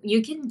was like,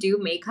 you can do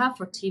makeup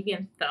for TV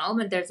and film,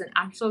 and there's an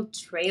actual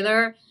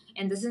trailer,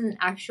 and this is an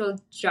actual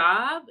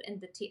job.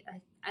 And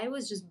I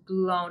was just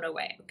blown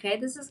away. Okay,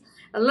 this is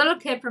a little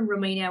kid from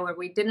Romania where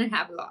we didn't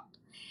have a lot.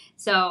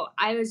 So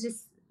I was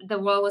just, the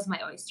world was my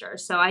oyster.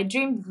 So I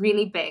dreamed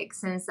really big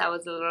since I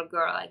was a little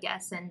girl, I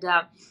guess. And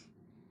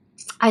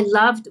I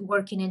loved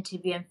working in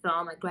TV and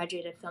film. I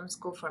graduated film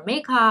school for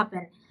makeup,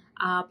 and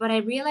but I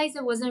realized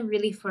it wasn't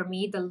really for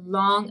me. The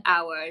long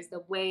hours,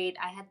 the wait,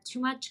 I had too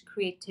much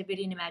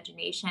creativity and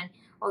imagination.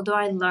 Although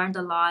I learned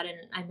a lot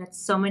and I met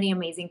so many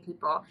amazing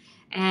people,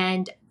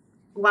 and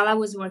while I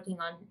was working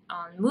on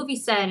movie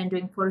set and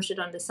doing photo shoot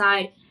on the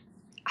side,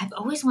 I've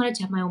always wanted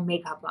to have my own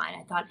makeup line.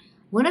 I thought,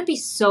 wouldn't it be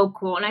so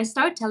cool? And I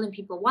started telling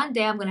people one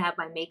day I'm going to have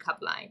my makeup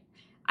line.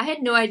 I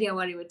had no idea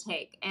what it would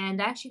take.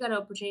 And I actually got an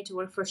opportunity to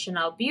work for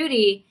Chanel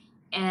Beauty.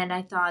 And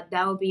I thought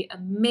that would be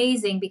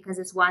amazing because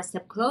it's one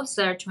step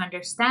closer to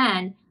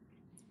understand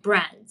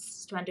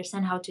brands, to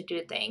understand how to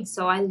do things.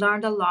 So I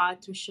learned a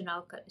lot through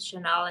Chanel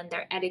and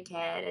their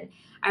etiquette. And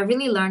I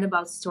really learned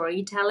about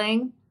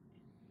storytelling,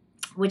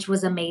 which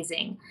was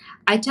amazing.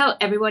 I tell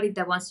everybody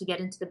that wants to get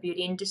into the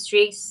beauty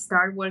industry,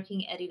 start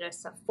working at either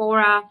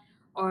Sephora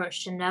or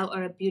Chanel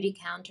or a beauty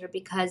counter,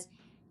 because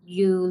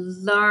you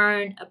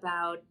learn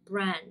about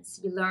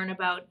brands. You learn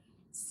about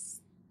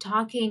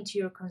talking to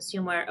your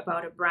consumer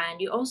about a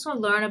brand. You also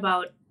learn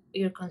about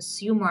your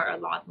consumer a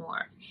lot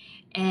more.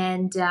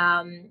 And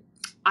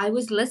I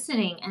was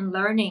listening and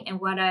learning, and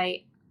what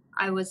I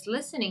was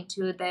listening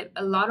to, that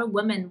a lot of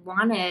women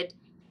wanted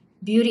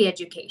beauty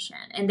education,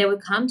 and they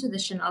would come to the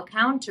Chanel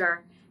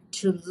counter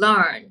to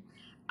learn.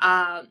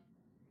 Uh,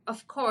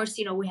 of course,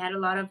 we had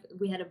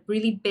a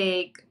really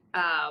big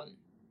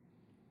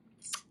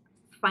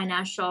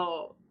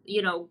financial,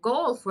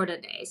 goal for the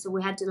day. So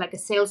we had to like a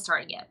sales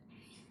target.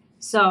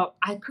 So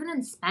I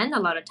couldn't spend a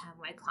lot of time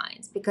with my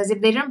clients, because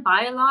if they didn't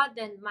buy a lot,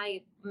 then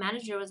my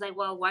manager was like,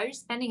 well, why are you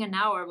spending an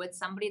hour with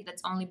somebody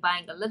that's only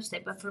buying a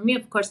lipstick? But for me,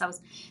 of course, I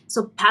was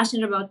so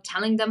passionate about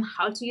telling them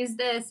how to use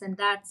this and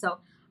that. So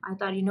I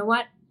thought, you know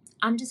what?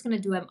 I'm just going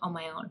to do it on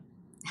my own.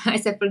 I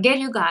said, forget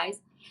you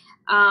guys.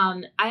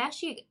 I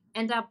actually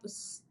end up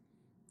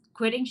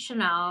quitting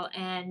Chanel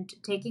and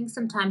taking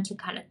some time to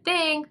kind of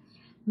think.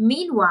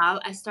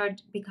 Meanwhile, I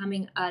started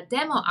becoming a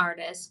demo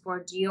artist for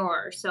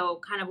Dior.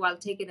 So, kind of while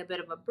taking a bit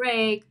of a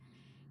break,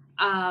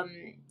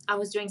 I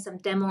was doing some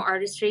demo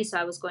artistry. So,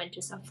 I was going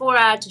to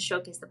Sephora to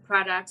showcase the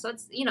product. So,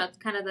 it's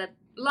kind of the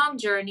long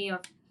journey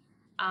of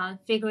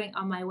figuring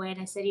out my way. And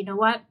I said, you know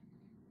what?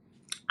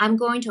 I'm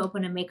going to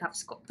open a makeup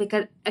school,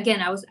 because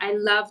again, I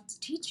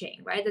loved teaching,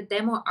 right? The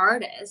demo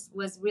artist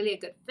was really a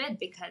good fit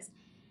because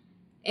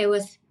it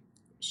was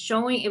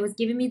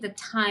giving me the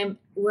time.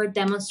 We're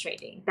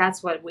demonstrating.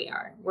 That's what we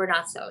are. We're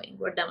not selling,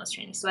 we're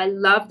demonstrating. So I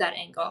love that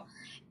angle.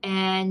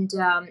 And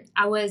while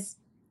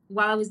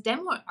I was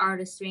demo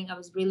artistry, I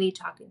was really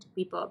talking to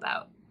people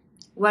about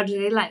what do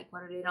they like,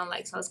 what do they don't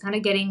like. So I was kind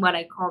of getting what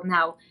I call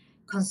now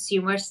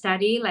consumer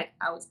study. Like,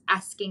 I was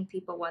asking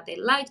people what they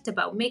liked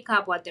about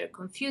makeup, what they're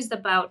confused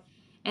about.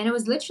 And it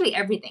was literally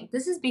everything.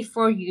 This is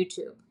before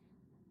YouTube,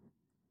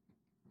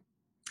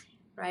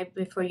 right?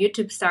 Before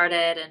YouTube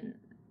started, and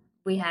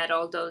we had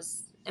all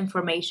those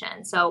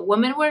information. So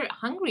women were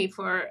hungry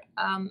for,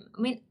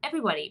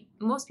 everybody,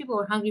 most people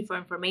were hungry for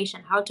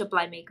information, how to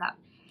apply makeup.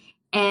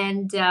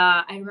 And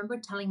I remember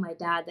telling my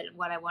dad that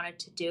what I wanted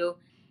to do.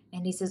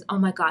 And he says, oh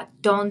my God,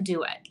 don't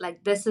do it.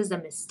 Like, this is a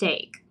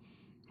mistake.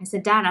 I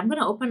said, Dad, I'm going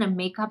to open a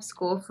makeup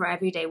school for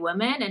everyday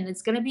women, and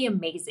it's going to be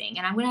amazing.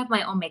 And I'm going to have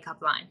my own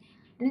makeup line.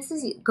 And this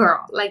is,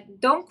 girl, like,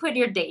 don't quit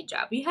your day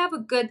job. You have a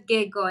good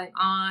gig going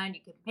on.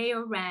 You can pay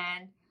your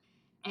rent.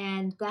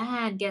 And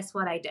then guess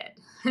what I did?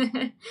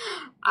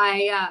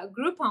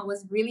 Groupon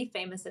was really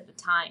famous at the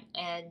time.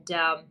 And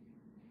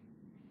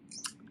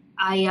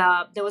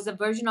there was a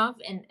version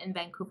in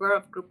Vancouver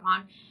of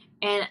Groupon.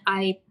 And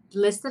I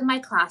listed my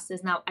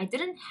classes. Now, I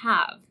didn't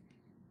have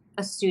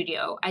a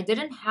studio. I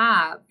didn't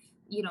have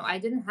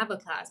a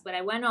class, but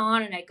I went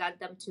on and I got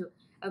them to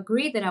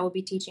agree that I would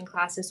be teaching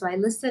classes. So I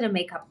listed a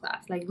makeup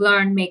class, like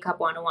Learn Makeup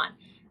 101.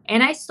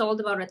 And I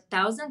sold about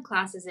 1,000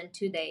 classes in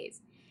 2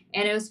 days.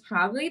 And it was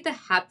probably the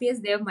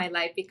happiest day of my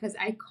life, because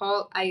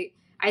I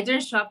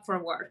didn't show up for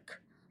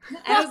work.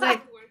 I was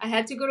like, I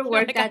had to go to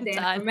work that day.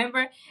 And I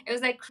remember it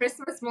was like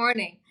Christmas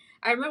morning.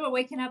 I remember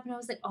waking up and I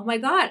was like, oh my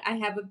God, I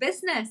have a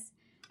business.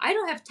 I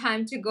don't have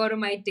time to go to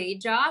my day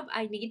job.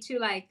 I need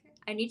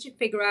to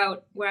figure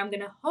out where I'm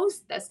going to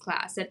host this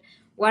class and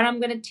what I'm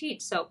going to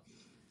teach. So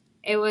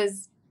it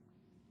was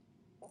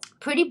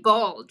pretty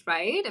bold,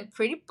 right? A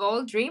pretty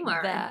bold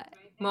dreamer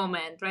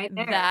moment right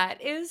there.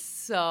 That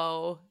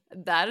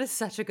is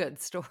such a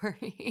good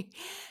story.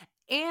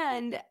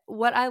 And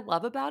what I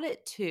love about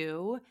it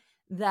too,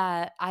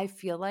 that I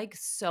feel like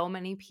so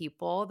many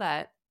people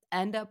that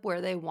end up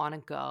where they want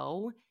to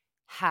go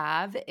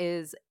have,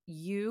 is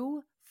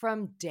you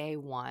from day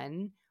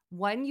one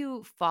when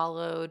you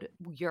followed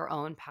your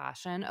own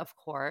passion, of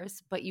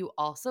course, but you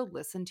also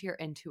listened to your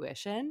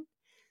intuition.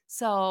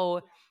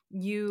 So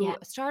Yeah. you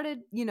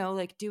started,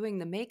 like doing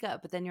the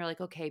makeup, but then you're like,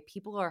 okay,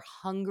 people are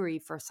hungry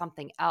for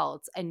something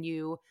else. And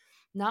you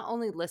not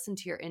only listened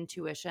to your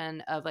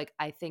intuition of like,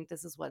 I think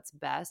this is what's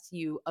best,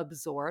 you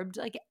absorbed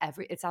like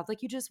it sounds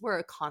like you just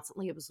were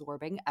constantly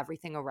absorbing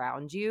everything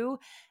around you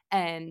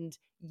and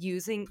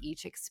using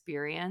each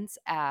experience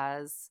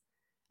as,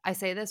 I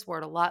say this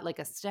word a lot, like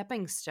a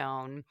stepping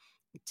stone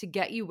to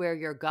get you where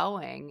you're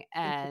going.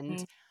 And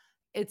Exactly.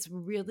 it's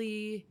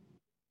really,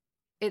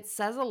 it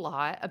says a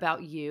lot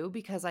about you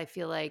because I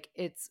feel like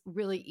it's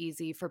really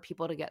easy for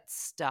people to get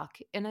stuck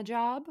in a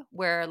job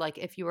where, like,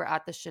 if you were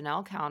at the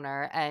Chanel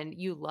counter and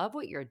you love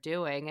what you're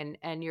doing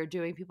and you're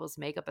doing people's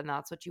makeup and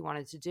that's what you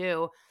wanted to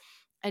do,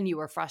 and you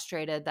were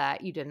frustrated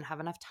that you didn't have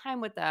enough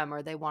time with them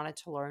or they wanted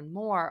to learn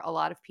more, a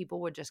lot of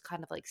people would just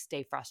kind of like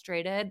stay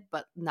frustrated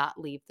but not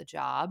leave the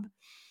job.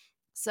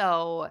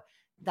 So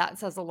that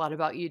says a lot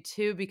about you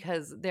too,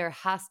 because there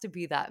has to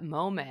be that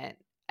moment.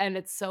 And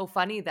it's so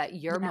funny that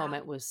your Yeah.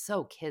 moment was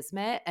so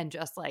kismet and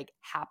just like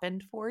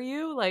happened for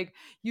you. Like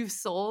you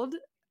sold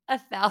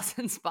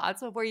 1,000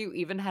 spots before you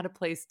even had a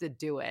place to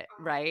do it,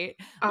 right?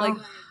 Oh, Like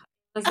it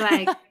was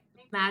like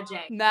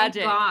magic. Thank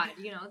magic. God,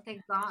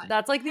 thank God.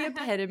 That's like the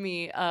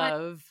epitome But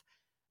of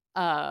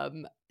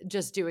um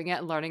just doing it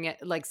and learning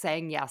it, like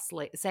saying yes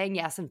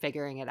and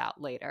figuring it out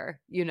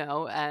later,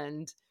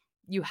 and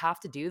you have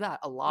to do that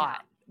a lot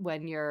yeah,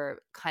 when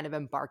you're kind of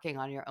embarking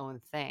on your own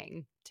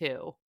thing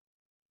too.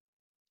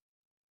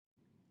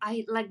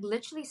 I like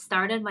literally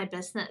started my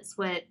business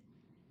with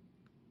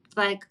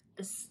like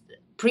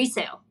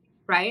pre-sale,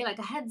 right? Like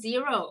I had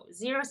zero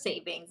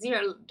savings,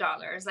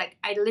 $0. Like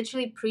I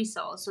literally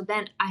pre-sold. So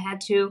then I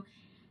had to,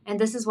 and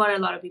this is what a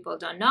lot of people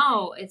don't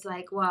know. It's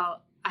like,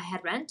 well, I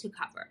had rent to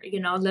cover.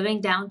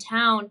 Living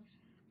downtown,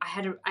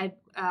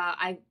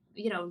 I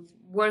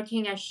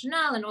working at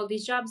Chanel and all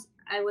these jobs.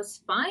 I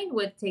was fine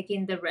with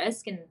taking the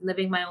risk and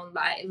living my own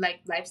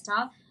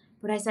lifestyle,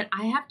 but I said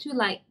I have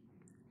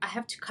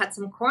to cut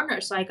some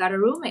corners. So I got a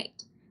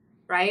roommate,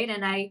 right?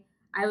 And I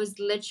was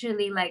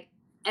literally like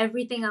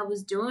everything I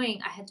was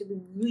doing, I had to be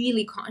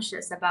really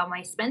conscious about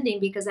my spending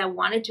because I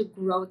wanted to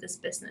grow this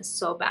business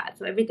so bad.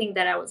 So everything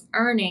that I was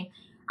earning,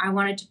 I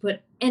wanted to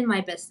put in my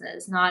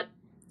business, not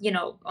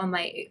on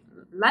my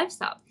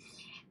lifestyle.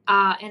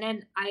 And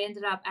then I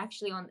ended up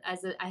actually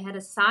I had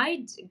a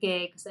side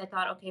gig because I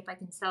thought, okay, if I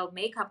can sell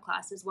makeup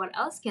classes, what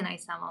else can I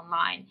sell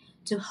online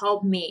to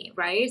help me,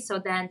 right? So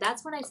then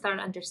that's when I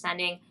started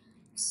understanding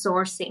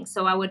sourcing.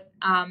 So I would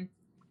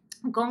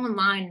go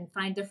online and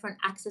find different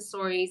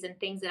accessories and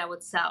things that I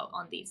would sell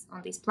on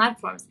these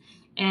platforms.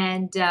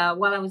 And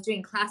while I was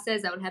doing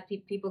classes, I would have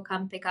people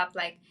come pick up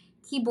like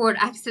keyboard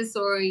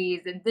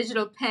accessories and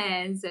digital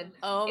pens, and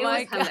Oh it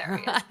was my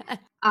hilarious. god.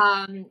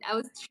 I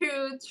was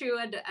true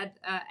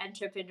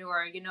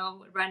entrepreneur,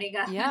 running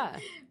a Yeah.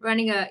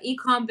 running a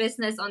e-com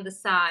business on the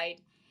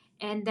side.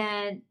 And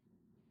then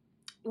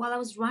while I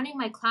was running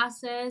my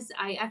classes,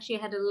 I actually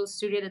had a little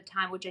studio at the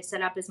time, which I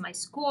set up as my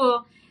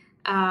school.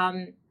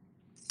 Um,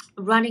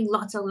 Running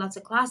lots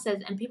of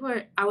classes,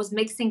 and I was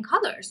mixing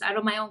colors out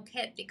of my own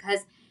kit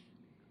because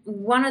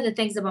one of the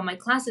things about my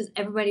classes,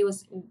 everybody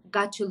was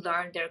got to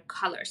learn their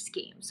color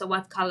scheme, so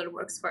what color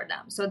works for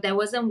them. So there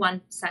wasn't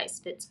one size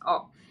fits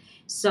all.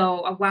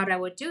 So what I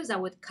would do is I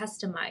would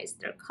customize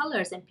their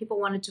colors, and people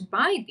wanted to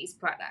buy these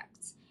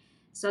products.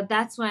 So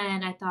that's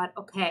when I thought,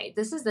 okay,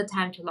 this is the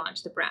time to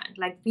launch the brand.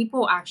 Like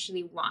people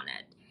actually want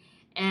it.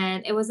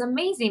 And it was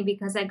amazing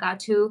because I got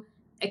to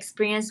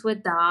experience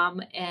with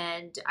them,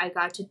 and I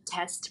got to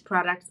test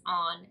products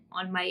on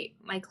my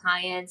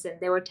clients, and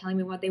they were telling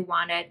me what they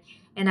wanted,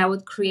 and I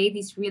would create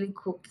these really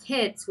cool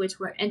kits which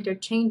were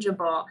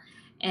interchangeable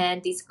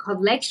and these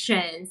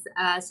collections.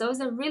 So it was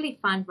a really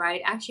fun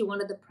ride. Actually,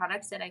 one of the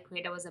products that I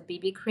created was a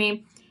BB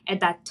cream. At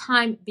that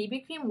time, BB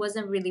cream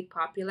wasn't really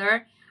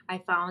popular. I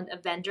found a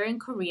vendor in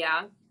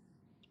Korea,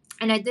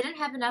 and I didn't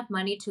have enough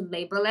money to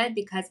label it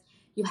because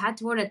you had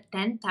to order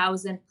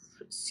 10,000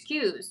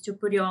 SKUs to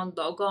put your own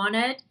logo on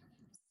it.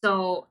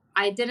 So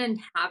I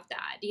didn't have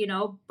that,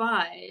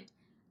 but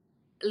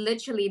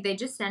literally they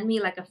just sent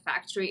me like a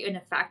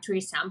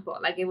factory sample.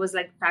 Like it was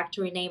like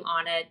factory name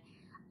on it.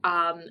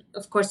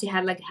 Of course, it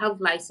had like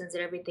health license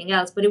and everything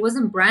else, but it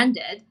wasn't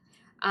branded.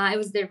 It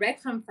was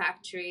direct from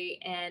factory,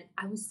 and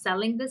I was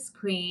selling this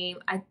cream.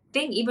 I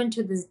think even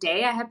to this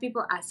day, I have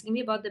people asking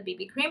me about the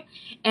BB cream,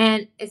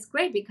 and it's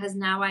great because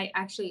now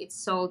it's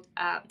sold.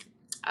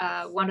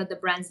 One of the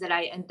brands that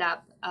I end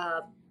up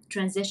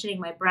transitioning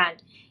my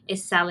brand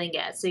is selling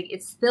it, so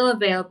it's still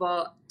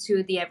available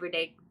to the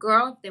everyday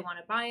girl if they want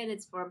to buy it.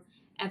 It's from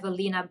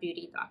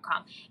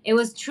evelinabeauty.com. It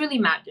was truly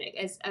magic.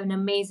 It's an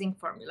amazing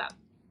formula.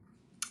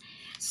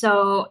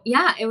 So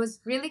yeah, it was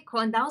really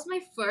cool. And that was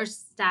my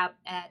first step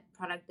at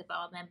product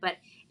development, but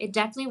it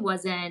definitely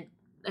wasn't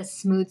a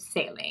smooth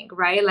sailing,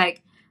 right?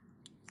 Like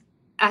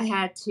I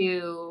had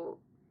to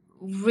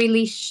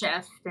really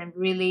shift and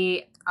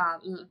really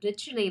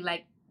literally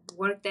like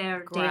work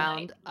there day and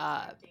night. Ground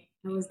up.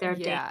 It was their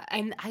thing. Yeah,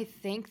 and I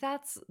think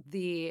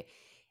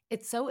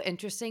it's so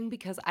interesting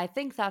because I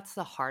think that's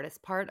the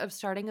hardest part of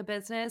starting a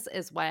business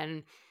is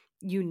when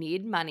you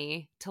need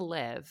money to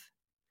live.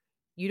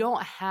 You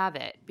don't have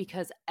it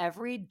because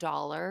every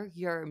dollar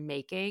you're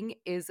making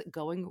is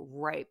going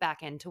right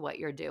back into what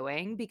you're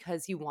doing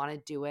because you want to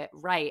do it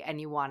right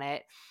and you want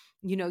it,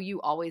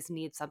 you always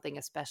need something,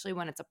 especially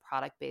when it's a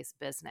product-based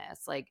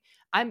business. Like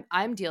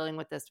I'm dealing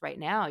with this right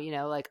now,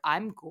 like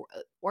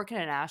Orchid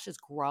and Ash is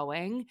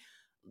growing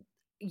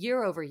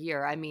year over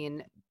year. I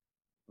mean,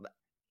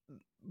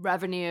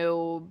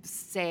 revenue,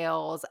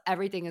 sales,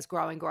 everything is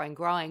growing, growing,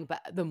 growing.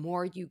 But the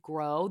more you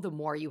grow, the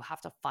more you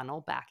have to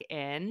funnel back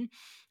in.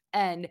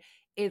 And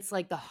it's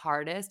like the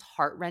hardest,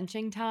 heart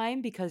wrenching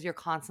time because you're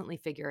constantly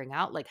figuring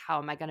out, like, how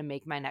am I going to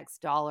make my next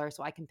dollar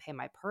so I can pay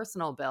my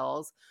personal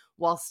bills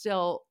while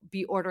still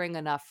be ordering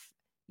enough,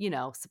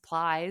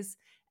 supplies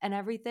and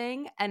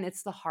everything. And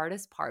it's the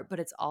hardest part. But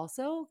it's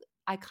also,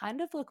 I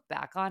kind of look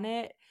back on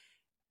it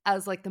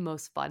as like the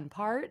most fun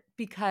part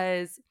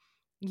because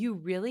you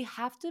really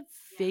have to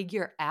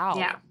figure out,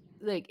 Yeah.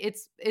 like,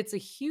 it's a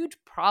huge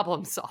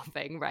problem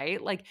solving, right?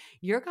 Like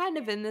you're kind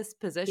of in this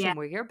Yeah. position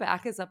where your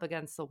back is up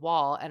against the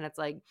wall and it's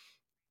like,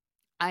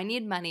 I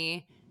need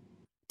money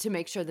to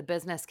make sure the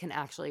business can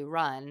actually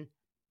run,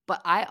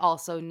 but I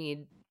also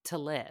need to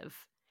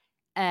live.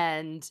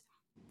 And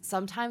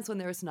sometimes when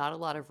there's not a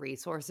lot of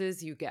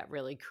resources, you get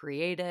really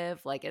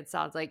creative. Like it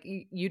sounds like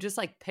you just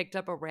like picked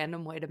up a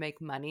random way to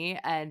make money.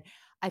 And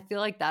I feel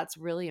like that's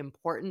really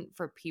important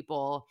for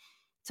people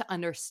to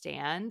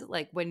understand.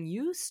 Like when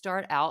you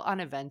start out on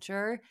a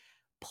venture,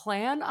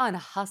 plan on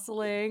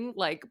hustling,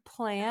 like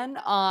plan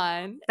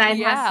on, Side yeah,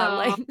 hustle.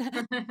 like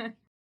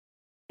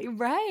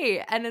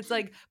right. And it's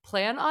like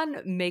plan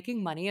on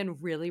making money in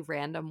really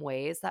random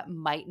ways that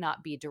might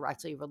not be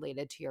directly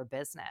related to your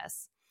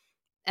business.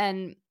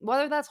 And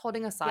whether that's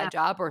holding a Yeah. side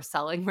job or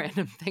selling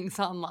random things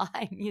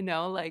online,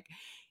 like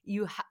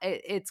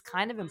it's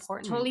kind of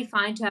important. Totally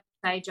fine to have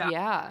a side job.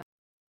 Yeah.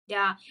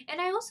 Yeah. And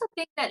I also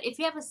think that if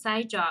you have a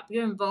side job,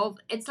 you're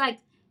involved. It's like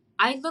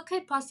I look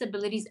at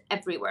possibilities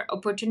everywhere,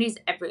 opportunities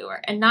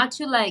everywhere, and not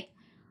to like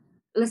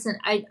listen,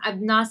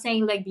 I'm not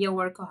saying like be a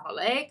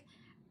workaholic,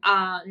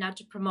 not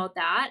to promote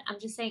that. I'm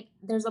just saying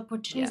there's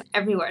Yeah. opportunities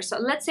everywhere. So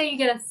let's say you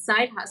get a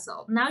side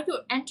hustle. Now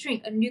you're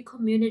entering a new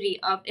community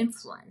of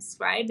influence,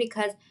 right?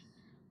 Because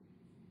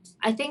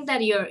I think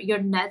that your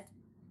net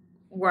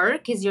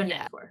work is your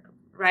Yeah. network,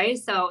 right?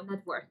 So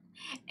net worth.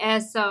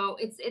 And so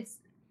it's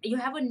you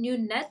have a new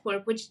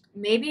network which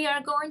maybe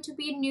are going to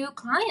be new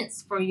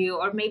clients for you,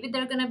 or maybe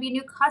they're going to be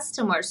new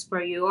customers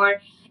for you,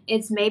 or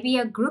it's maybe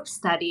a group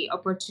study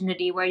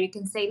opportunity where you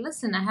can say,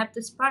 listen, I have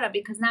this product,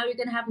 because now you're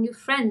going to have new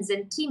friends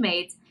and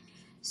teammates.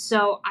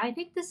 So I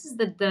think this is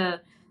the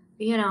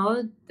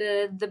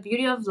the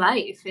beauty of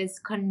life is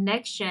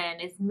connection,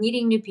 is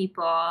meeting new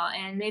people.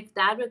 And if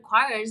that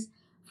requires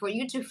for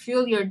you to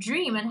fuel your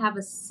dream and have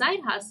a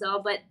side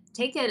hustle, but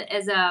take it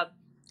as a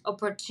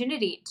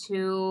opportunity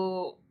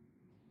to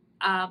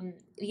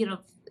you know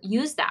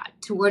use that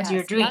towards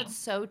your Yes, dream. that's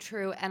so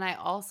true. And I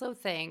also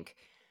think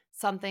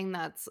something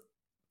that's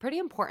pretty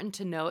important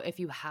to note if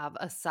you have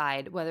a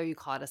side, whether you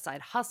call it a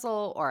side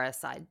hustle or a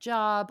side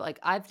job. Like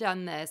I've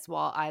done this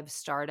while I've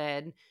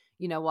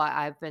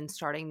been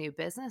starting new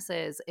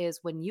businesses, is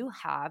when you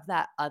have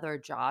that other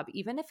job,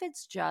 even if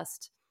it's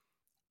just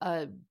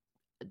a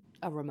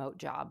remote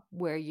job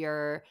where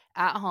you're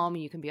at home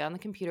and you can be on the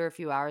computer a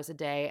few hours a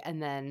day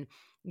and then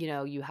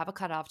you have a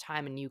cutoff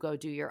time and you go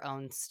do your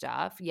own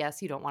stuff.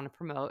 Yes, you don't want to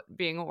promote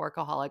being a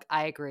workaholic.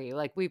 I agree.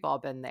 Like we've all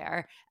been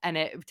there and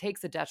it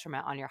takes a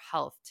detriment on your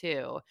health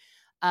too.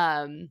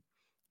 um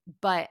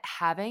but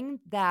having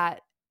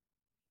that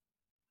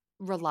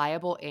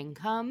reliable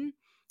income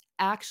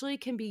actually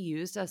can be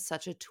used as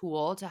such a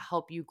tool to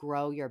help you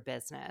grow your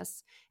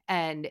business.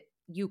 And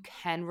you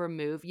can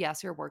remove,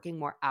 yes, you're working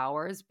more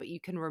hours, but you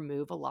can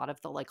remove a lot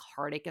of the like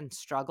heartache and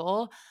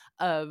struggle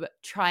of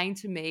trying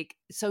to make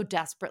so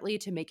desperately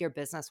to make your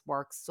business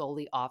work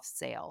solely off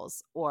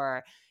sales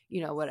or,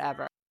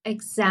 whatever.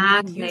 And you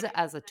can Exactly. use it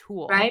as a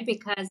tool. Right,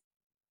 because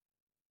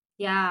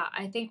yeah,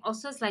 I think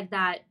also it's like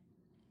that,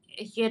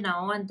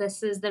 and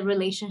this is the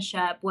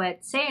relationship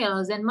with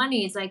sales and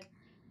money. It's like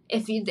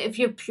if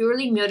you're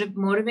purely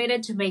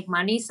motivated to make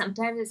money,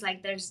 sometimes it's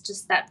like there's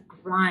just that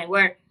grind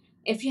where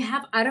if you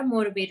have other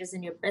motivators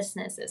in your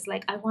business, it's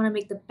like I want to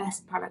make the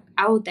best product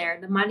out there,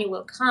 the money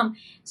will come.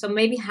 So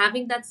maybe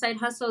having that side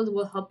hustle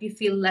will help you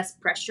feel less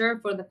pressure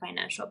for the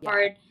financial Yeah.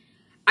 part.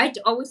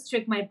 Always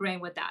trick my brain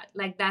with that.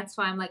 Like that's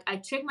why I'm like I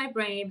trick my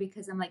brain,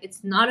 because I'm like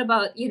it's not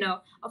about,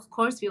 of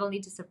course we all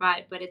need to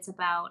survive, but it's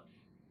about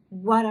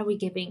what are we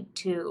giving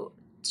to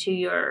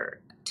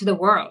the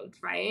world,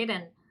 right?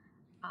 And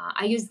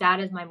I use that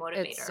as my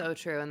It's motivator. so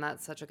true, and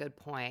that's such a good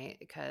point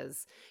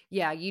because,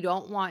 yeah, you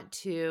don't want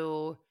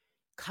to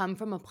come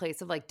from a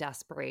place of like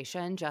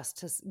desperation just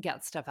to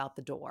get stuff out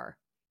the door.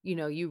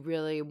 You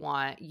really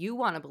want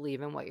to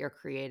believe in what you're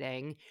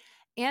creating.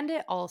 And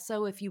it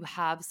also, if you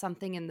have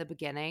something in the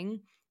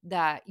beginning,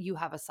 that you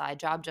have a side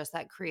job just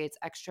that creates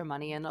extra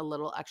money and a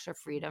little extra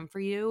freedom for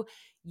you,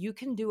 you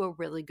can do a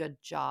really good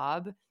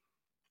job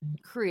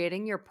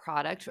creating your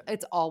product.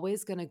 It's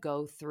always going to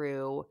go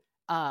through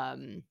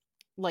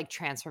like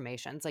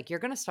transformations. Like you're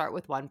going to start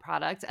with one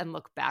product and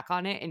look back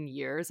on it in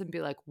years and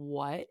be like,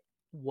 what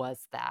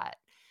was that?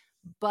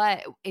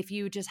 But if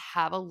you just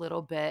have a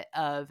little bit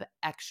of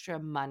extra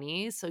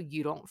money so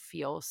you don't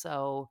feel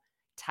so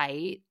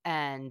tight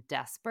and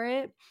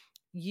desperate,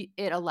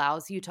 it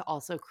allows you to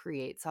also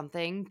create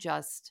something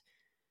just,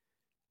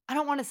 I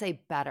don't want to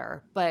say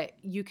better, but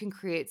you can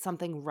create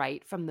something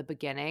right from the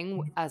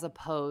beginning as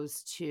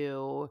opposed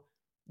to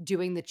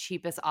doing the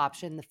cheapest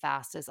option, the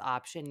fastest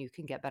option. You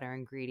can get better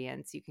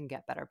ingredients, you can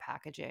get better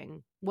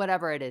packaging,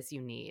 whatever it is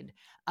you need.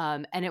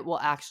 And it will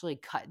actually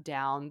cut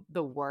down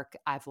the work.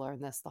 I've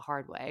learned this the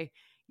hard way.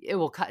 It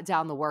will cut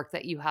down the work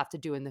that you have to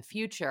do in the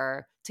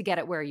future to get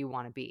it where you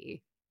want to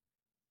be.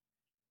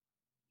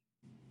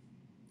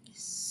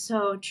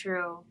 So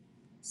true.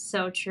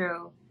 So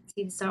true.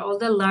 These are all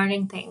the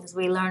learning things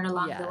we learn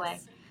along the way.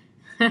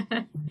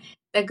 Yes.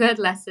 The good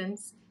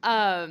lessons.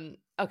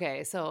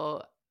 Okay,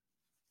 so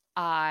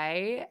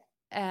I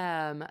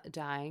am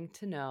dying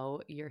to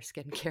know your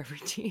skincare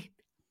routine.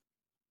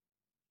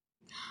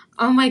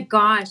 Oh my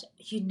gosh.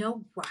 You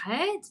know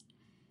what?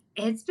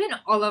 It's been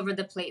all over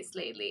the place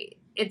lately.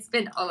 It's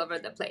been all over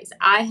the place.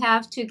 I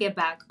have to get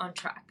back on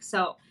track.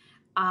 So,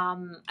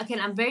 again,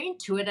 I'm very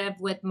intuitive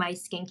with my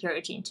skincare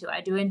routine too.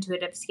 I do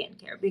intuitive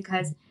skincare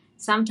because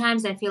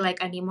sometimes I feel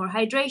like I need more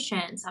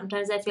hydration.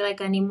 Sometimes I feel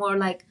like I need more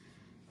like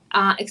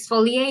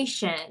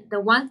exfoliation. The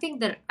one thing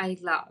that I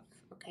love,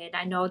 okay, and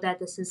I know that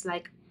this is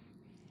like,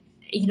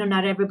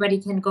 not everybody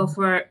can go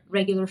for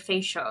regular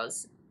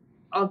facials,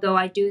 although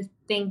I do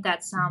think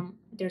that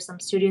there's some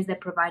studios that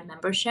provide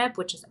membership,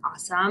 which is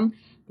awesome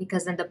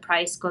because then the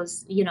price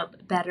goes,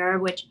 better,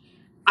 which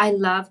I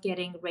love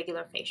getting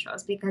regular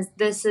facials because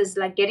this is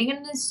like getting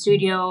in the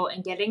studio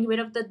and getting rid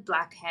of the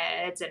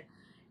blackheads and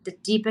the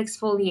deep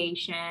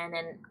exfoliation,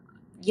 and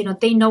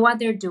they know what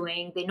they're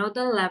doing, they know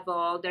the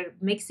level, they're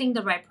mixing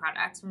the right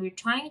products. When we're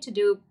trying to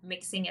do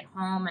mixing at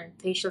home and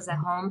facials at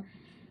home,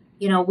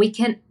 we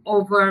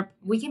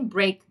can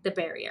break the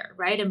barrier,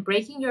 right? And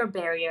breaking your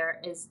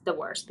barrier is the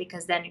worst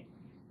because then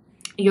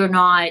you're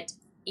not,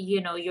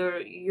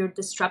 you're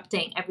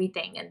disrupting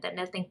everything, and then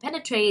nothing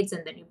penetrates,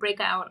 and then you break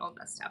out, all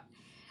that stuff.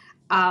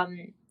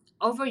 um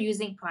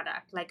Overusing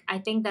product, like, I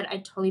think that I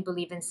totally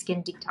believe in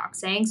skin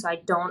detoxing, so I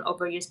don't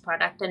overuse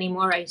product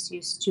anymore. I used to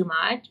use too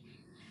much.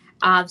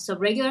 So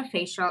regular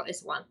facial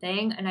is one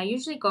thing, and I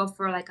usually go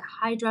for like a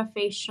hydra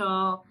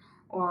facial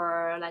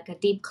or like a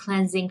deep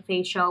cleansing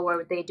facial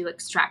where they do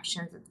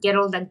extractions, get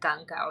all the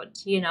gunk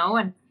out,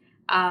 and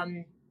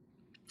um,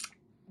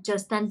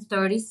 just turned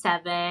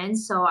 37,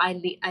 so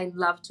I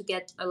love to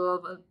get a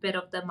little bit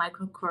of the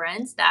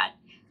microcurrents that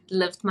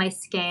lift my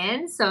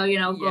skin. So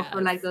go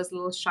for like Yes. those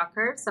little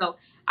shockers. So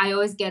I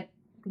always get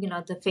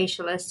the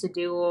facialist to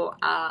do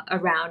a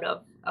round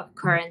of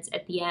currents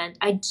at the end.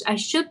 I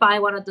should buy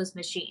one of those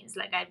machines.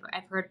 Like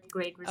I've heard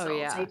great Oh,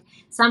 results. yeah. I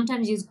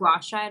sometimes use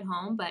gua sha at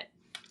home, but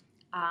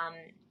um,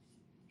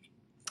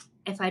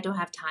 if I don't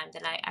have time,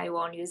 then I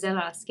won't use it.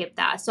 I'll skip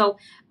that. So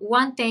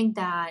one thing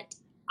that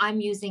I'm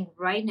using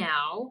right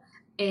now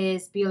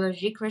is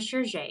Biologique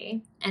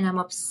Recherche, and I'm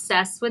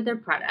obsessed with their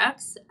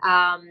products.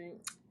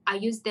 I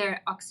use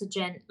their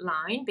oxygen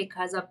line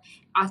because of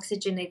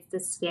oxygenates the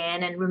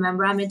skin. And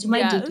remember, I'm into my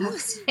Yes.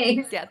 detox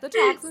phase. Get the So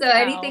toxins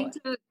anything out.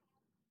 to,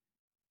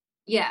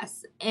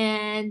 yes.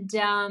 And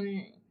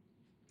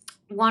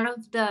one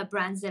of the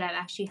brands that I've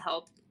actually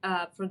helped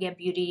for Get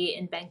Beauty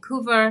in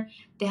Vancouver,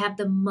 they have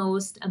the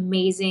most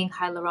amazing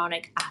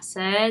hyaluronic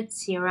acid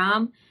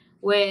serum,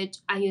 which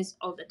I use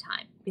all the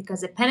time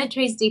because it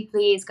penetrates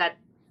deeply. It's got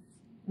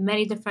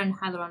many different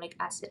hyaluronic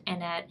acid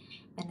in it,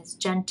 and it's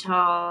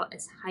gentle,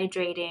 it's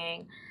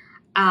hydrating.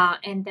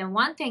 And then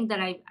one thing that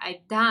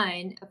I've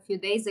done a few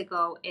days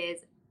ago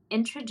is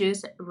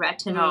introduce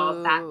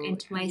retinol back Ooh,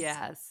 into my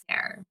yes.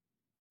 skincare.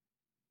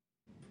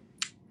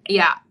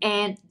 Yeah,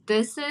 and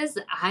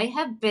I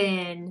have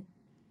been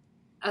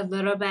a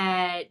little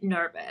bit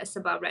nervous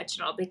about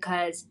retinol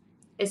because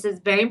this is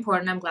very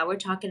important. I'm glad we're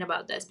talking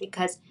about this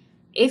because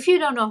if you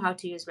don't know how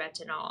to use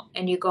retinol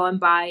and you go and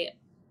buy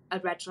a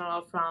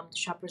retinol from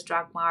Shoppers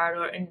Drug Mart,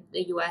 or in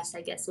the US,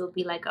 I guess it would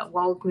be like a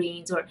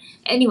Walgreens or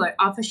anywhere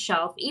off a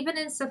shelf, even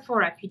in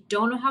Sephora, if you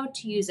don't know how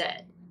to use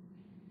it,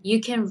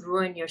 you can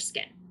ruin your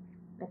skin.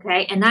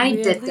 Okay, and I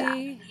did that.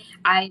 Really?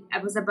 I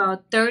was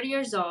about 30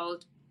 years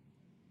old.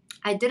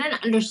 I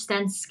didn't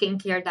understand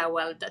skincare that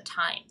well at the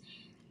time,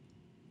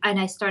 and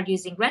I started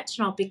using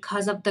retinol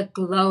because of the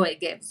glow it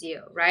gives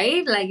you,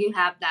 right? Like you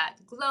have that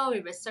glow,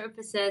 it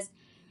resurfaces.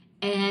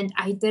 And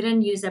I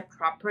didn't use it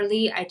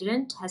properly. I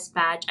didn't test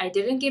batch. I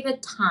didn't give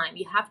it time.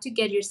 You have to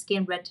get your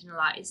skin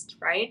retinolized,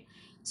 right?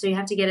 So you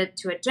have to get it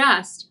to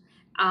adjust.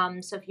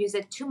 So if you use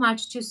it too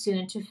much, too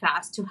soon, too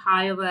fast, too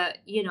high of a,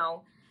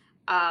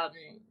 um,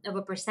 of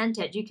a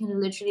percentage, you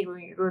can literally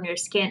ruin your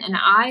skin. And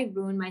I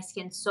ruined my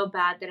skin so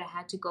bad that I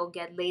had to go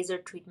get laser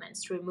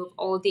treatments to remove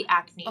all the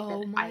acne that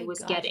Oh I my was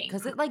gosh, getting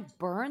because it like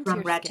burns from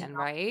your skin, retinol.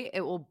 right?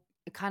 It will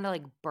kind of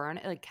like burn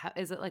it. Like,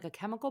 is it like a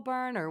chemical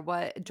burn or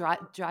what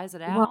dries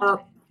it out?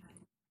 Well,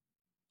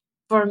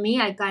 for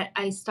me,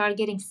 I started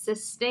getting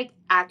cystic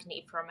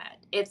acne from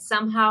it. It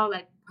somehow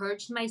like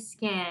purged my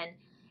skin,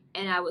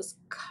 and I was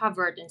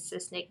covered in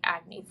cystic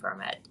acne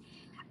from it.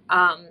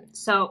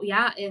 So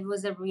yeah, it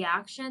was a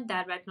reaction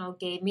that retinol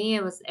gave me.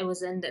 It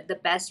was in the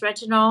best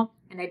retinol,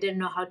 and I didn't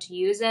know how to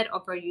use it,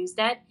 overused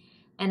it,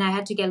 and I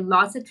had to get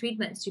lots of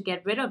treatments to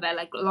get rid of it,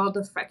 like a lot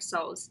of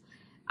Frexels.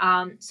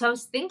 So I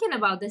was thinking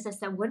about this. I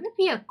said, wouldn't it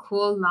be a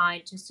cool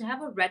line just to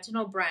have a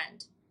retinol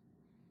brand?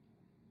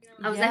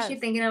 I was actually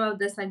Yes. thinking about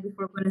this like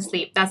before going to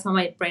sleep. That's how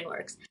my brain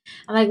works.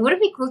 I'm like, would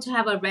it be cool to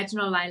have a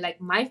retinol line,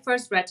 like my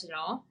first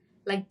retinol,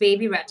 like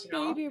baby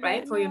retinol, Baby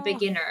right, for your retinol.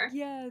 beginner,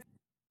 Yes.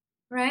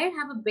 right?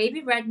 Have a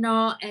baby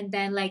retinol, and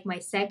then like my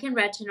second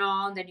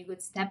retinol, and then you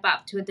could step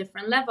up to a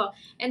different level.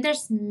 And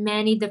there's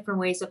many different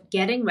ways of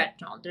getting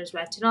retinol. There's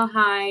retinol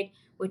hide,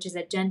 which is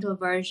a gentle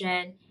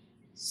version.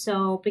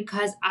 So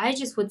because I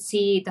just would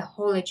see the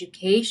whole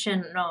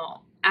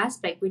educational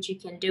aspect which you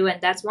can do,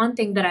 and that's one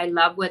thing that I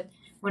love with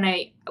when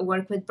I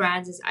work with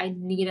brands is I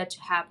needed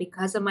to have,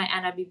 because of my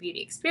NIB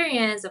beauty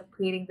experience of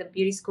creating the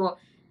beauty school,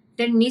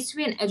 there needs to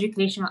be an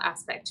educational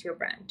aspect to your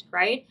brand,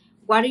 right?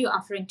 What are you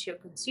offering to your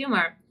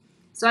consumer?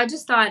 So I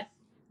just thought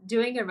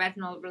doing a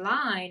retinol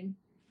line,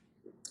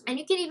 and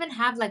you can even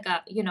have like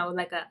a,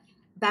 like a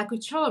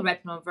bakuchiol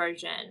retinol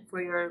version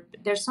for your.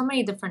 There's so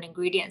many different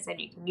ingredients that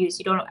you can use.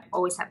 You don't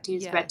always have to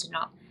use Yeah.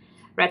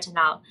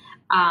 retinol.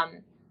 Um,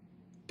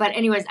 but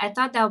anyways, I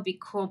thought that would be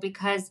cool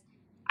because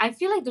I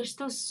feel like there's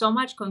still so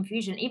much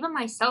confusion. Even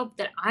myself,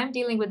 that I'm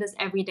dealing with this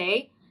every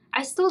day,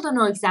 I still don't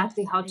know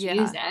exactly how to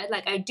use Yeah. it.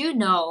 Like I do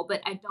know,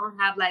 but I don't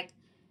have like,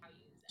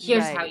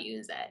 here's how Right. you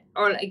use it.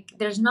 Or like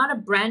there's not a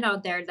brand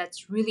out there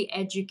that's really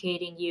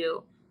educating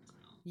you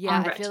Yeah.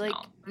 on I feel like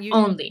retinol you,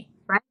 only,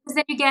 right? Because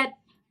then you get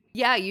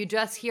yeah, you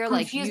just hear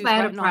like confused by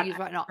other use products,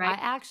 retinol.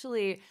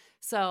 right?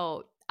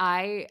 So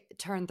I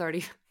turned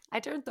 30, I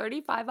turned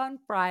 35 on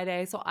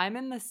Friday. So I'm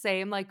in the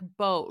same like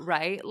boat,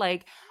 right?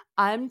 Like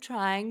I'm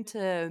trying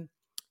to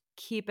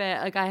keep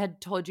it, like I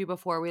had told you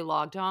before we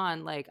logged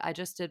on, like I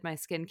just did my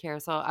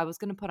skincare. So I was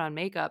going to put on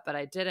makeup, but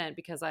I didn't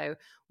because I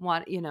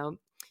want,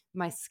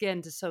 my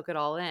skin to soak it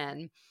all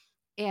in.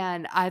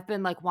 And I've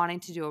been like wanting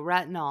to do a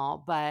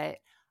retinol, but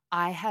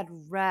I had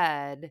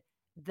read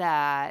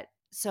that.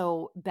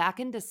 So back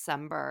in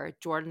December,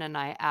 Jordan and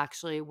I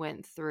actually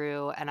went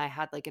through and I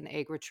had like an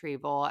egg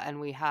retrieval and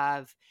we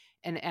have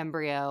an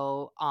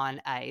embryo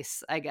on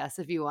ice, I guess,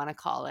 if you want to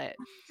call it.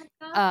 Oh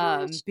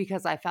my gosh.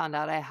 Because I found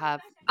out I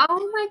have,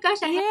 Oh my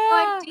gosh, I had no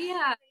yeah.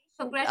 idea. Oh,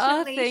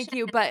 Congratulations. thank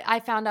you. But I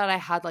found out I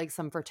had like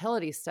some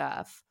fertility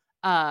stuff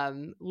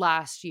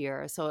last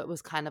year. So it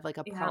was kind of like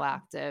a Yeah.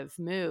 proactive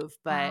move.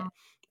 But Wow.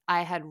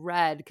 I had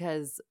read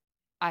because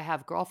I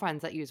have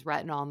girlfriends that use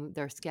retinol and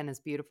their skin is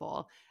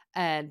beautiful.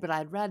 But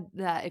I'd read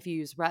that if you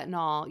use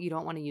retinol, you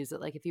don't want to use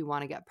it like if you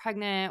want to get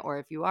pregnant or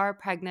if you are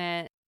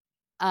pregnant.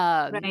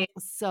 Right.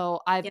 So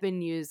I've Yeah.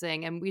 been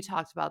using, and we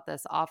talked about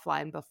this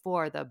offline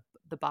before, the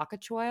bok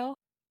choil.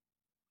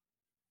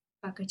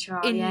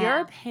 Bakuchiol, In your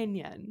yeah.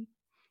 opinion,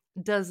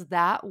 does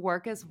that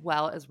work as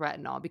well as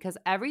retinol? Because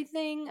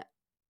everything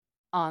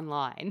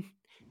online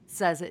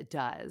says it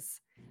does.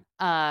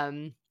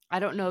 I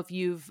don't know if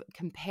you've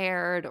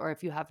compared or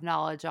if you have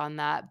knowledge on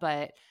that,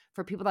 but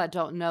for people that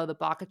don't know, the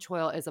bok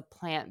choil is a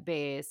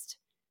plant-based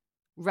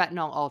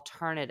retinol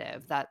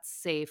alternative that's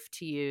safe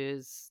to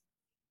use,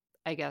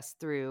 I guess,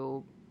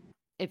 through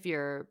if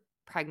you're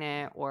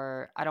pregnant,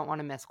 or I don't want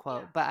to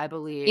misquote, but I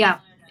believe, Yeah.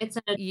 It's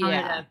an yeah.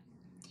 alternative.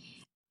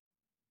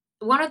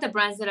 One of the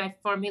brands that I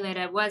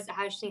formulated was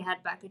actually had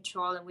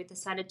Bakuchiol, and we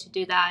decided to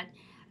do that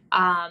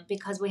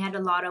because we had a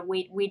lot of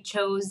we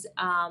chose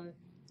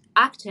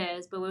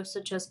actives, but we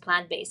also chose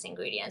plant based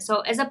ingredients.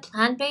 So as a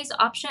plant based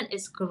option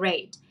is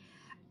great.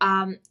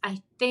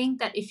 I think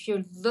that if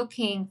you're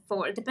looking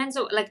for, it depends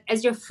on like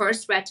as your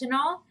first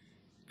retinol,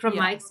 from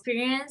my Yeah.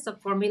 experience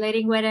of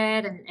formulating with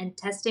it and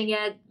testing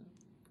it,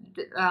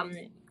 um,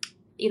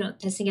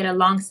 testing it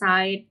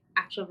alongside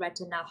actual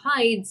retinol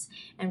hides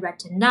and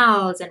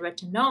retinols and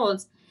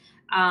retinols.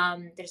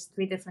 There's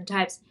three different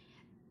types.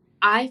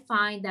 I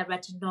find that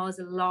retinol is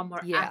a lot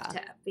more Yeah.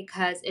 active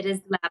because it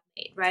is lab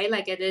made, right?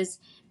 Like it is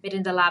made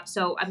in the lab.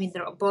 So I mean,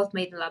 they're both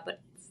made in the lab,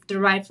 but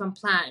derived from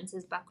plants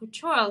is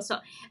bakuchiol. So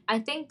I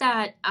think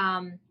that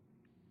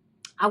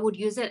I would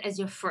use it as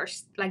your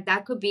first. Like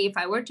that could be if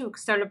I were to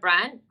start a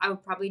brand, I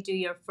would probably do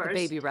your The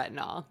first baby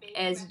retinol.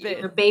 as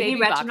your baby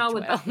Baby bok retinol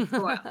with bakuchiol.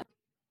 choil.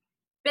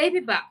 Baby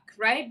buck,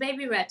 right?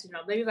 Baby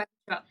retinol, baby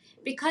retinol.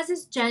 Because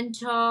it's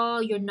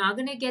gentle, you're not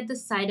gonna get the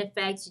side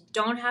effects. You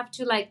don't have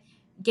to like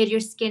get your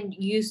skin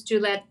used to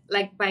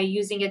like by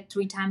using it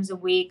 3 times a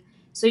week.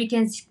 So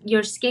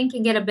your skin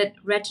can get a bit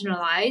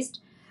retinolized.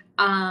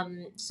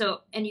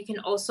 So and you can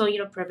also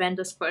prevent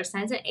those first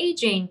signs of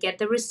aging, get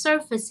the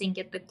resurfacing,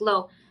 get the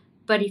glow.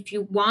 But if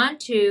you want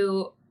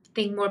to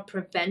think more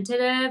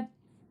preventative,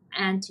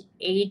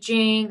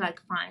 anti-aging, like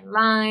fine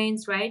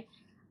lines, right?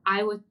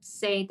 I would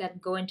say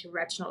that go into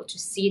retinol to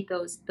see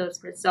those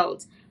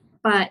results.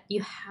 But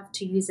you have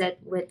to use it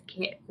with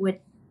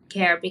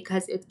care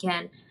because it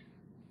can,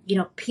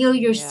 peel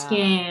your Yeah.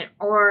 skin,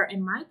 or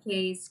in my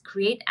case,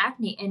 create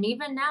acne. And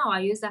even now, I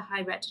use a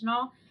high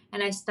retinol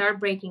and I start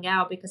breaking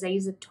out because I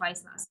used it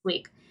twice last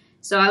week.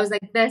 So I was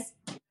like this.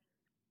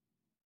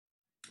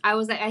 I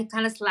was like, I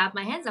kind of slapped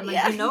my hands. I'm like,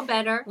 Yeah. you know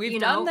better,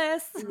 We've done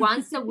this.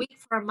 once a week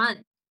for a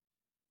month,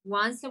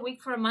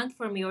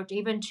 for me, or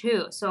even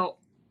two. So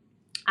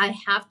I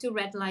have to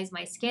retinize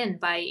my skin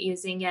by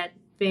using it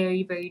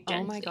very, very Oh my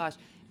gently. gosh.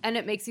 And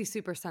it makes you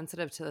super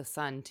sensitive to the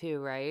sun too,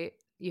 right?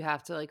 You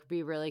have to like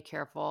be really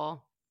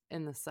careful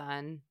in the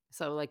sun.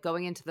 So like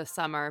going into the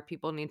summer,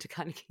 people need to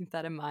kind of keep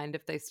that in mind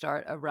if they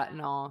start a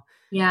retinol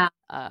Yeah.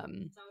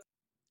 um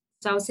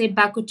So I would say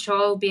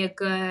Bakucho would be a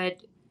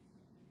good,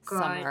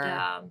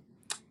 summer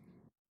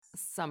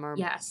summer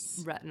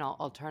yes. retinol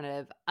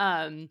alternative.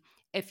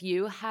 If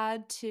you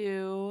had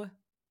to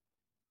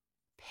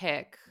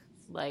pick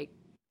like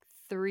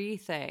 3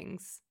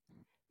 things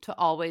to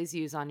always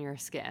use on your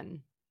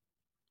skin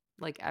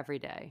like every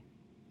day,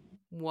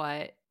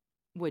 what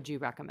would you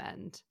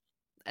recommend?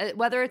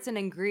 Whether it's an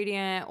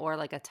ingredient or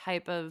like a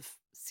type of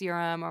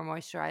serum or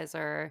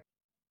moisturizer.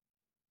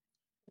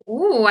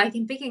 Ooh, I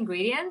can pick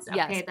ingredients.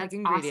 Yes, Okay, pick that's awesome.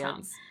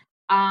 ingredients.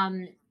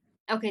 Um,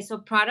 okay, so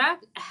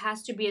product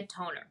has to be a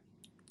toner.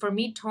 For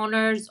me,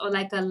 toners or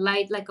like a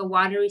light, like a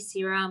watery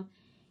serum,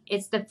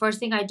 it's the first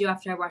thing I do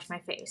after I wash my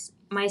face.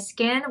 My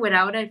skin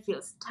without it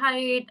feels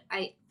tight.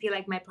 I feel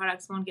like my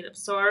products won't get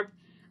absorbed.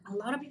 A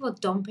lot of people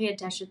don't pay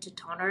attention to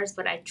toners,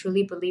 but I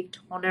truly believe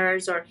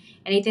toners or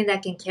anything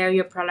that can carry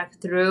your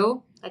product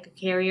through, like a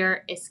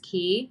carrier, is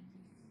key.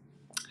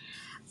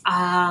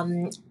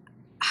 Um,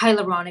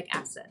 Hyaluronic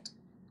acid,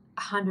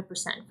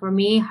 100%. For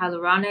me,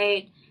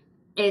 hyaluronic,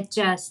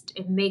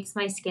 it makes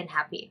my skin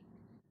happy,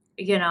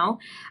 you know?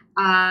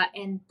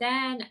 And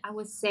then I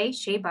would say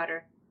shea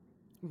butter.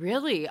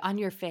 Really? On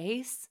your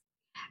face?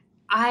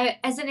 I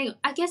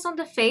guess on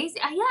the face,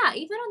 yeah,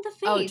 even on the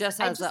Oh, face. just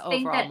I as the just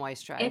think overall that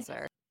if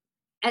moisturizer.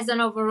 as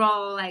an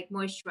overall like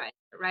moisturizer,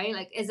 right?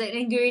 Like as an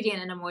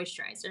ingredient in a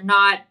moisturizer,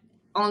 not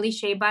only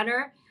shea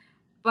butter.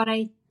 But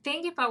I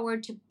think if I were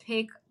to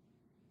pick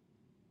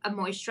a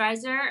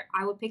moisturizer,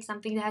 I would pick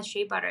something that has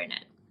shea butter in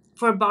it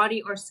for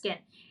body or skin.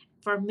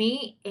 For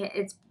me,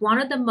 it's one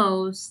of the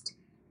most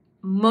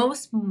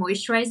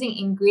moisturizing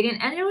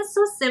ingredient, and it was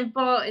so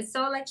simple. It's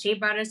so like shea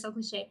butter, so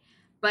cliche,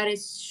 but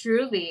it's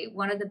truly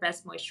one of the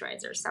best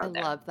moisturizers I out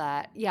there. love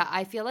that. Yeah,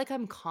 I feel like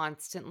I'm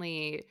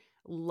constantly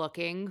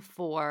looking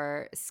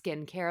for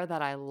skincare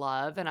that I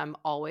love, and I'm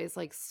always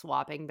like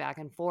swapping back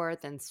and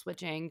forth and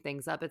switching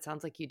things up. It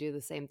sounds like you do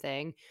the same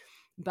thing,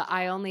 but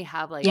I only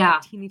have like a Yeah,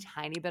 teeny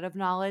tiny bit of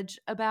knowledge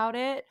about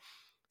it.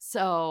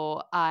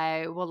 So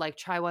I will like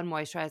try one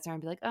moisturizer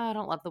and be like, oh, I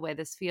don't love the way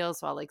this feels.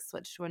 So I'll like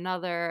switch to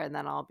another, and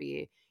then I'll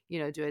be,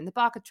 doing the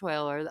bok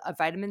choil or a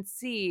vitamin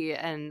C.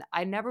 And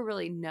I never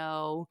really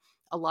know.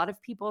 A lot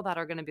of people that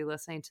are going to be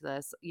listening to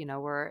this,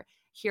 we're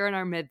here in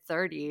our mid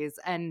 30s,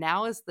 and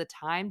now is the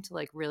time to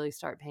like really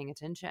start paying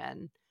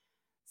attention.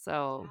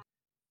 So,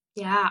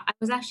 yeah. I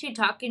was actually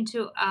talking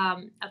to a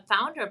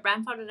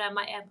brand founder that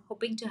I'm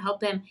hoping to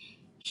help him.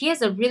 He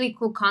has a really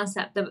cool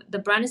concept. The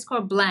brand is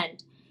called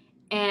Blend,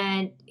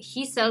 and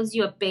he sells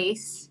you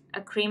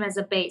a cream as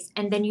a base,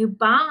 and then you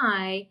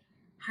buy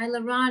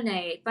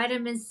hyaluronic,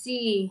 vitamin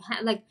C,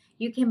 like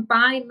you can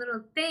buy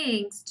little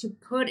things to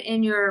put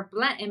in your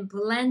blend and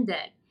blend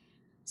it.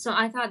 So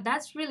I thought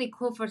that's really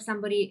cool for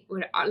somebody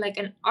with like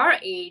in our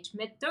age,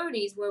 mid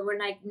 30s, where we're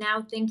like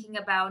now thinking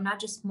about not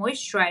just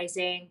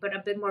moisturizing, but a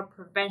bit more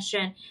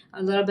prevention,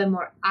 a little bit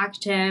more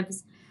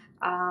actives.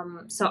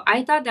 So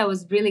I thought that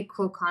was really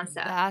cool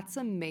concept. that's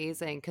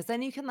amazing because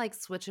then you can like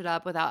switch it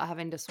up without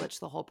having to switch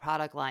the whole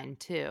product line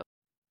too.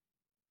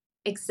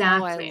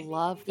 Oh, I Exactly.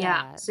 love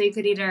Yeah. that. So you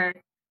could either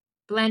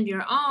blend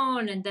your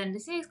own, and then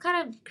this is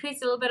kind of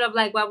creates a little bit of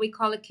like what we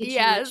call a kitchen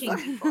Yes. witching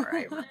before,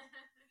 right?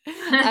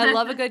 I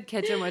love a good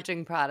kitchen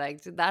witching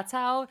product. That's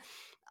how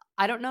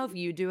I don't know if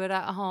you do it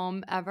at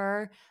home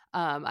ever.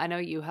 I know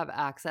you have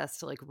access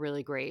to like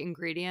really great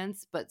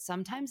ingredients, but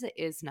sometimes it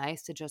is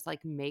nice to just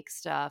like make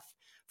stuff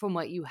from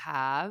what you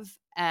have.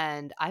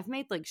 And I've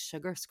made like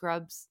sugar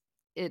scrubs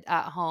it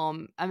at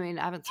home. I mean,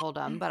 I haven't sold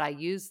them, but I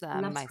use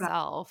them Love scrub.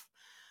 myself.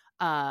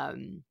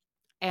 Um,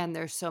 and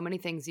there's so many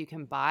things you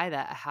can buy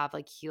that have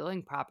like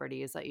healing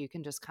properties that you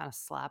can just kind of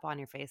slap on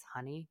your face.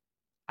 Honey,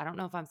 I don't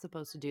know if I'm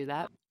supposed to do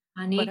that,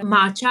 Honey, but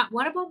matcha.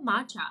 What about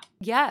matcha?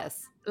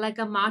 yes, Like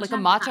a like a matcha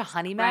matcha mask,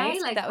 honey right?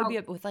 mask, Like that would how be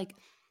with like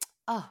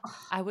oh,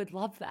 I would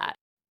love that.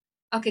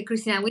 Okay,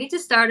 Christina, we need to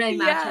start a matcha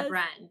Yes.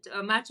 brand,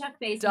 a matcha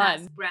face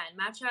Done. mask brand.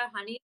 Matcha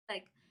honey,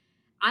 like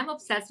I'm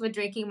obsessed with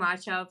drinking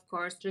matcha, of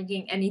course,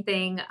 drinking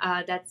anything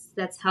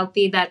that's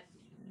healthy that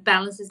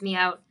balances me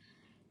out.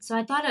 So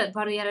I thought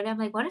about it the other day. I'm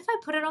like, what if I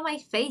put it on my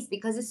face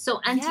because it's so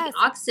Yes.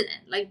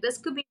 antioxidant? Like this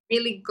could be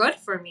really good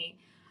for me.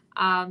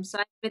 So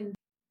I've been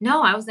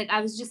No, I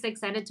was just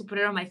excited to put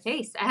it on my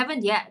face. I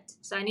haven't yet,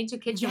 so I need to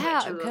kitchen witch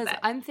Yeah, a little because bit.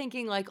 I'm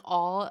thinking like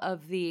all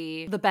of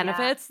the Yeah.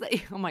 benefits that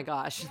oh my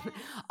gosh,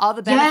 all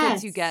the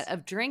benefits you get Yes.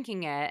 of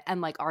drinking it,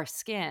 and like our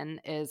skin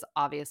is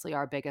obviously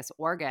our biggest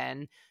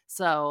organ.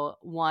 So,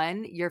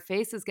 one, your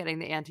face is getting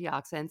the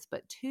antioxidants,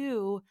 but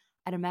two,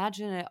 I'd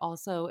imagine it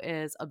also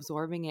is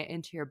absorbing it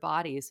into your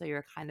body, so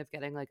you're kind of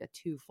getting like a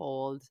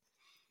twofold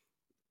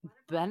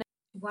benefit.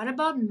 What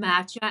about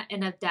matcha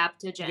and Yes,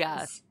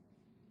 adaptogens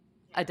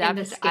in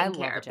the adaptogen. I love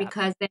skincare? adaptogen.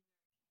 Because they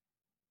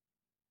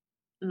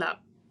love,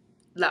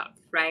 love,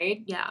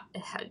 right? Yeah,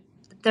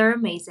 they're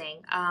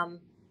amazing.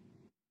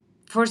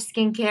 For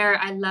skincare,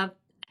 I love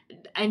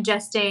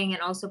ingesting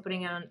and also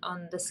putting it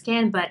on the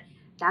skin, but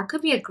that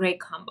could be a great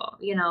combo.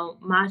 You know,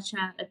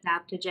 matcha,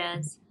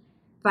 adaptogens,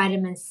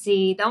 vitamin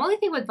C. The only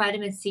thing with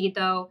vitamin C,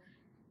 though,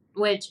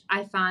 which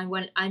I find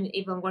when I'm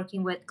even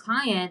working with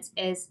clients,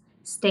 is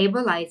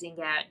stabilizing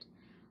it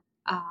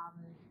um,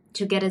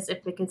 to get its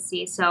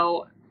efficacy.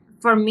 So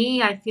for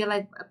me, I feel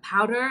like a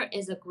powder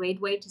is a great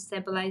way to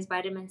stabilize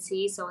vitamin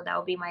C. So that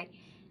would be my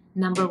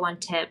number one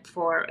tip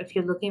for if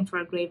you're looking for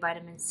a great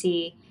vitamin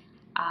C.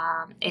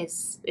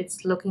 Is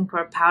it's looking for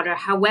a powder.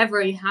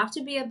 However, you have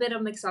to be a bit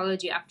of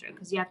mixology after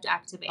because you have to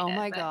activate Oh it.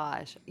 my But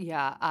gosh.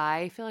 Yeah,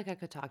 I feel like I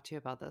could talk to you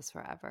about this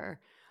forever.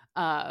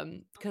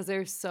 Because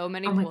there's so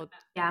many oh my god, cool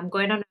yeah, I'm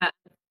going on a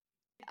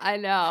I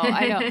know,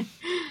 I know.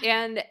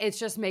 And it's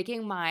just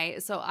making my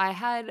so I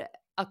had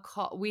a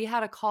call we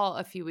had a call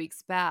a few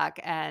weeks back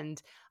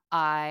and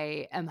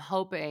I am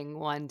hoping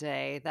one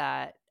day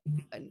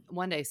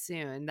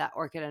soon that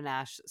Orchid and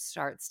Ash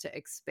starts to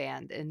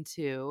expand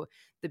into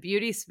the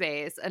beauty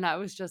space and I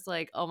was just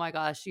like, "Oh my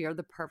gosh, you're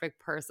the perfect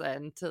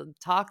person to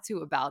talk to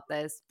about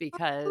this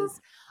because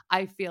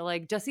I feel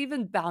like just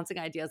even bouncing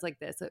ideas like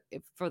this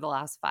for the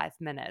last 5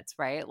 minutes,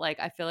 right? Like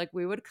I feel like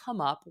we would come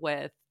up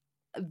with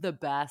the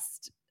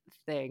best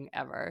thing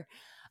ever.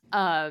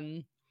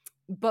 Um,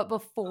 but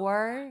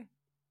before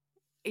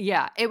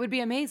yeah, it would be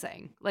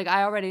amazing. Like,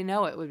 I already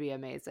know it would be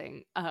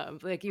amazing.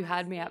 Like, you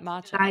had me at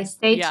matcha. guys.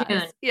 Stay tuned.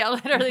 Yes. Yeah,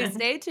 literally,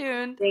 stay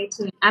tuned. Stay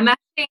tuned.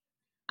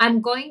 I'm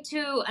going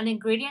to an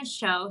ingredient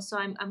show, so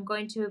I'm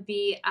going to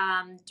be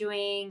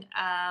doing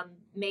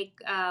make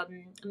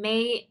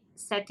May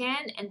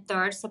 2nd and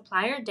 3rd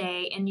Supplier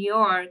Day in New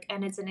York,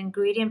 and it's an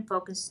ingredient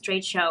focused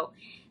trade show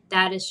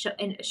that is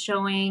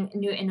showing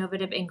new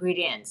innovative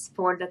ingredients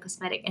for the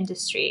cosmetic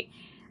industry.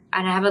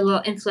 And I have a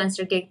little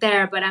influencer gig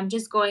there, but I'm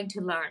just going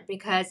to learn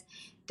because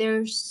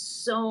there's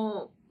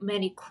so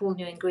many cool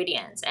new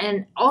ingredients.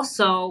 And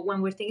also,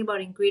 when we're thinking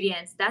about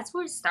ingredients, that's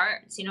where it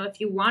starts. You know, if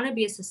you want to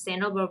be a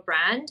sustainable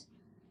brand,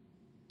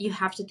 you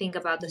have to think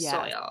about the Yes.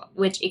 soil,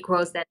 which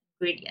equals the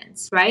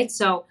ingredients, right?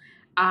 So,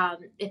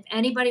 if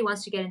anybody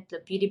wants to get into the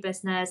beauty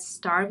business,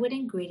 start with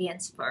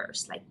ingredients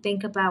first. Like,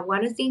 think about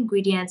what is the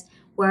ingredients,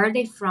 where are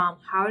they from,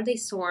 how are they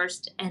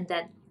sourced, and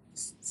then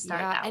start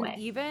Yeah, that and way.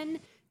 even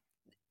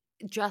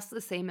just the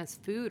same as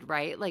food,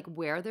 right? Like,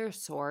 where they're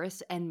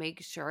sourced and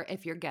make sure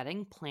if you're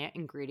getting plant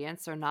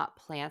ingredients, they're not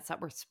plants that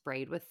were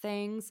sprayed with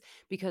things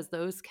because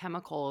those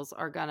chemicals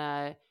are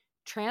gonna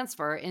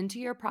transfer into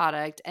your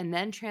product and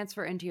then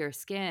transfer into your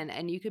skin,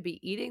 and you could be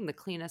eating the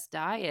cleanest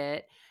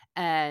diet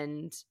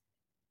and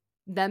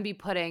then be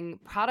putting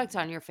product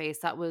on your face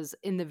that was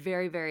in the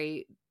very,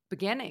 very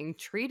beginning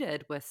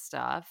treated with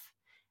stuff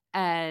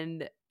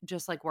and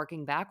just like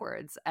working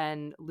backwards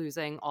and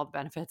losing all the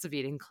benefits of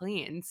eating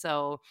clean.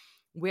 So,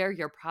 where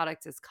your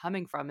product is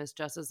coming from is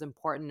just as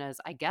important as,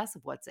 I guess,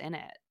 of what's in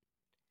it,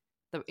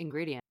 the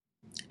ingredient.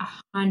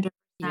 100%.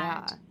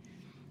 Yeah.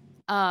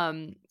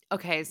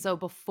 Okay, so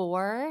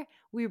before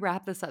we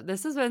wrap this up,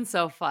 this has been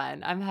so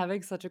fun. I'm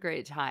having such a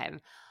great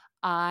time.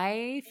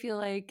 I feel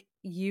like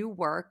you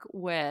work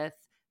with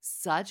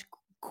such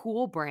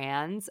cool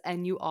brands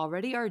and you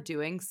already are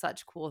doing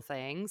such cool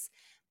things.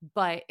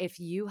 But if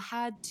you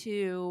had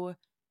to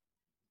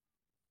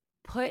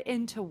put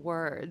into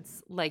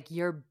words like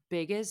your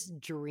biggest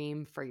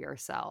dream for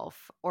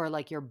yourself or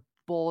like your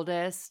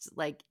boldest,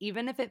 like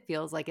even if it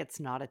feels like it's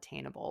not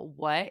attainable,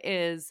 what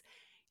is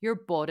your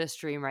boldest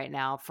dream right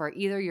now for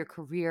either your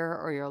career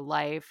or your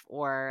life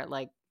or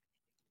like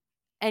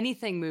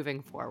anything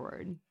moving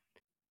forward?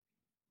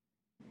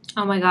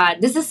 Oh my God,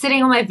 this is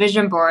sitting on my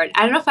vision board.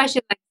 I don't know if I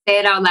should like say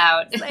it out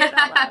loud. Say it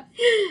out loud.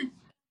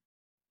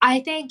 I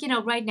think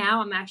right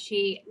now I'm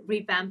actually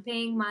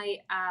revamping my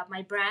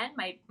brand,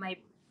 my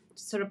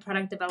sort of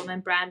product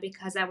development brand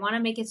because I want to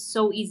make it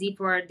so easy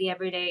for the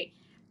everyday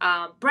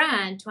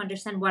brand to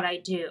understand what I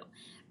do.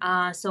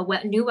 So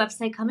what new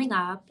website coming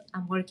up?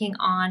 I'm working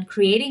on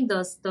creating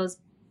those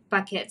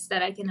buckets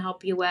that I can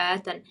help you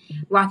with and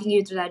walking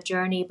you through that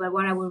journey. But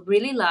what I would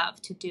really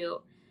love to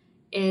do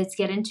is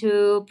get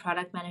into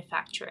product Oh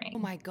manufacturing.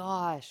 my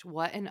gosh,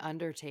 what an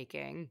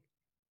undertaking.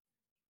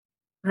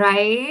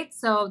 Right?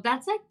 So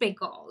that's like big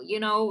goal,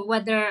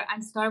 whether I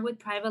start with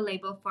private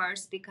label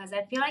first because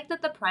I feel like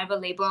that the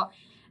private label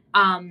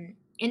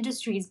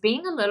industry is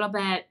being a little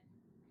bit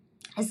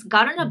has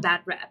gotten a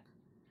bad rep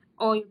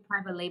oh, you're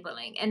private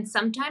labeling. And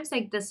sometimes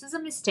like this is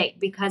a mistake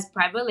because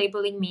private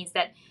labeling means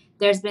that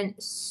there's been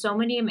so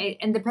many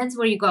and depends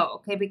where you go,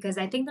 okay? Because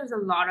I think there's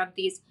a lot of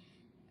these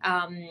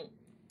um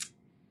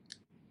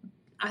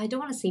I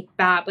don't want to say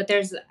bad, but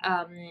there's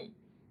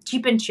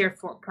cheap and cheap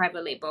for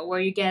private label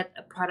where you get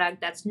a product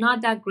that's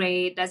not that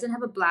great, doesn't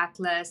have a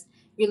blacklist.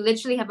 You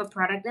literally have a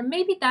product, and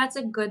maybe that's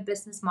a good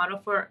business model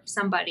for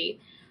somebody.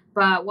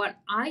 But what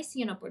I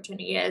see an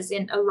opportunity is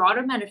in a lot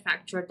of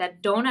manufacturers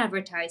that don't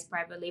advertise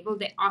private label,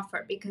 they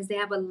offer because they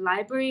have a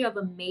library of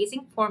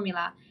amazing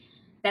formula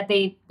that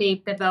they've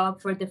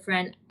developed for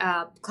different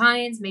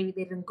clients. Maybe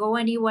they didn't go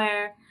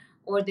anywhere,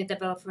 or they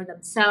develop for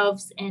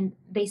themselves, and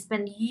they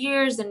spend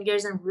years and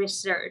years in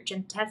research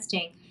and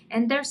testing,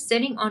 and they're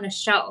sitting on a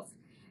shelf.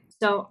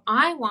 So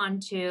I want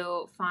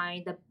to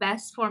find the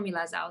best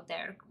formulas out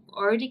there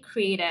already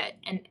created,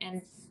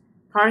 and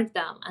park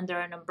them under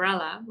an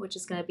umbrella, which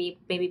is going to be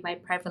maybe my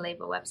private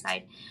label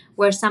website,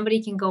 where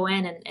somebody can go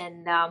in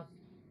and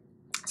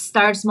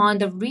start small.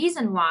 And the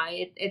reason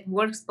why it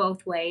works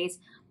both ways,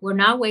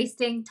 we're not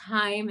wasting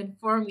time and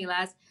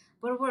formulas,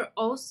 but we're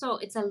also,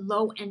 it's a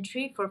low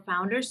entry for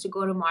founders to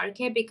go to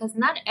market because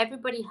not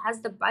everybody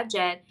has the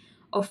budget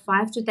of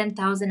 5 to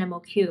 10,000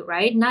 MOQ,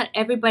 right? Not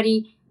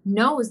everybody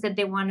knows that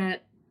they want to,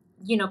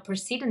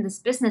 proceed in this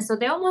business. So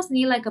they almost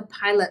need like a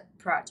pilot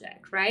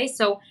project, right?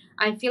 So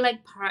I feel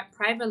like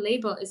private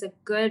label is a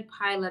good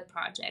pilot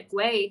project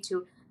way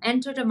to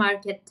enter the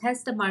market,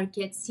 test the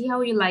market, see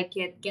how you like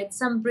it, get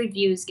some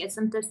reviews, get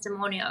some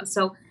testimonials.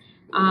 So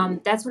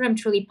that's what I'm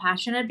truly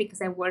passionate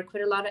because I work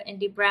with a lot of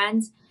indie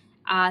brands.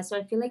 So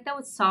I feel like that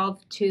would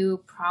solve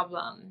two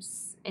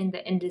problems in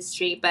the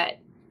industry, but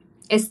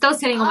it's still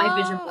sitting on my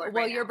vision Oh, board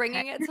well, right you're now.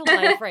 bringing it to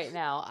life right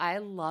now. I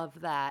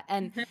love that.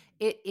 And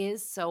it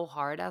is so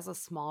hard as a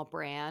small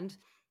brand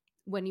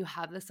when you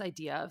have this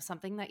idea of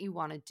something that you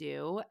want to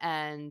do.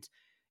 And,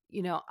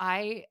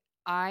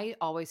 I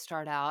always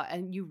start out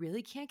and you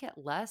really can't get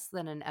less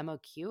than an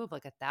MOQ of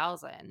like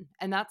 1,000.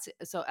 And that's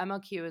so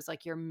MOQ is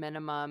like your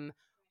minimum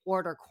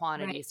order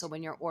quantity. Right. So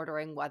when you're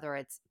ordering, whether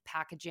it's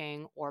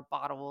packaging or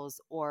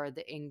bottles or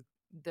the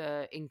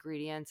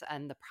ingredients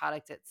and the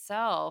product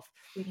itself,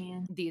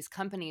 Brilliant. these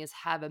companies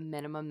have a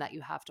minimum that you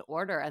have to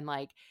order. And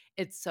like,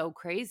 it's so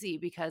crazy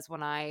because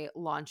when I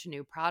launch a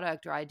new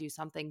product or I do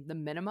something, the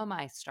minimum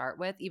I start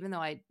with, even though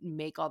I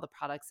make all the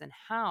products in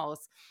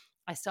house,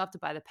 I still have to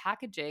buy the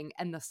packaging,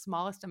 and the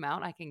smallest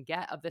amount I can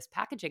get of this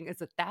packaging is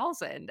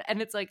 1,000. And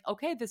it's like,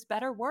 okay, this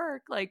better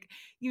work, like,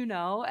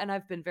 and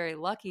I've been very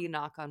lucky,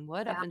 knock on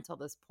wood, up Yeah. until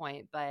this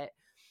point. But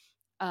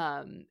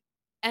um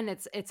and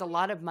it's a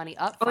lot of money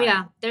up Oh, front.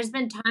 yeah. There's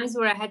been times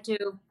where I had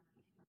to,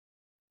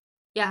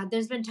 yeah,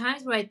 there's been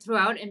times where I threw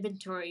out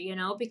inventory,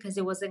 because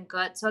it wasn't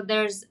good. So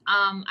there's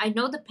I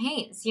know the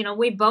pains.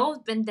 We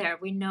both been there.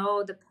 We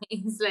know the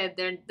pains, like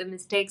the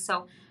mistakes.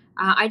 So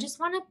I just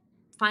want to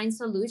find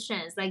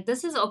solutions. Like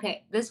this is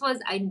okay. This was,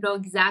 I know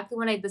exactly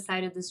when I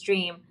decided this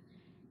dream.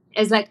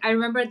 Is like I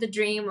remember the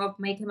dream of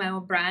making my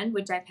own brand,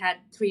 which I've had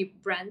three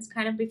brands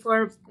kind of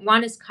before.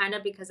 One is kind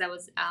of because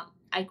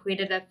I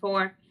created it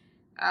for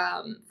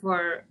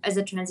as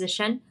a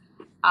transition.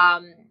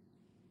 Um,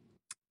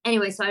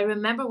 anyway, so I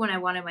remember when I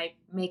wanted my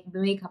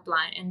makeup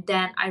line, and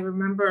then I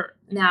remember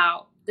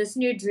now this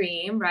new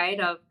dream, right,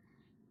 of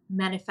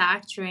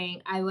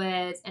manufacturing. I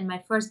was in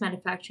my first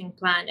manufacturing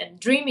plant and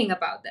dreaming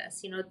about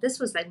this. This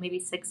was like maybe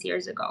 6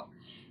 years ago,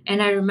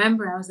 and I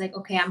remember I was like,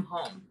 okay, I'm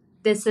home.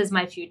 This is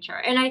my future,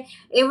 and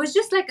it was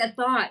just like a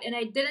thought, and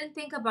I didn't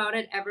think about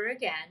it ever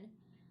again.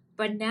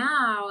 But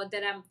now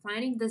that I'm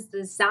finding this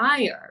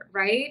desire,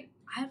 right?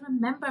 I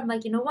remember I'm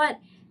like, you know what?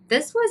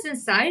 This was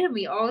inside of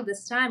me all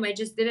this time. I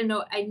just didn't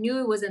know. I knew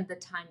it wasn't the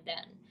time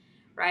then,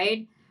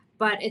 right?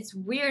 But it's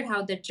weird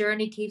how the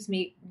journey keeps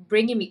me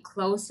bringing me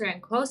closer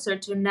and closer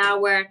to now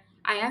where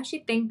I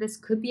actually think this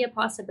could be a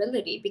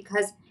possibility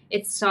because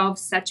it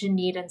solves such a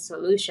need and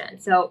solution.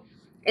 So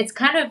it's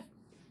kind of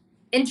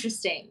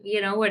interesting,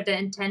 where the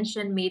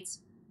intention meets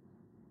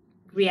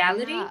Yeah,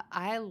 reality.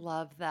 I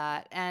love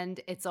that. And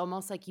it's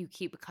almost like you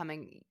keep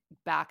coming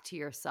back to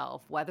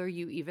yourself, whether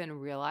you even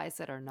realize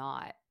it or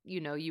not.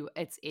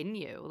 It's in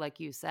you, like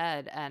you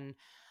said. And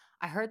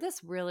I heard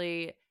this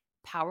really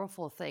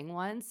powerful thing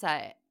once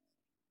that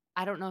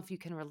I don't know if you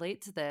can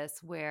relate to this,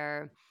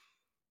 where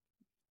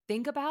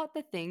think about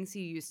the things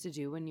you used to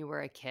do when you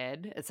were a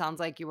kid. It sounds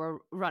like you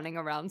were running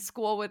around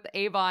school with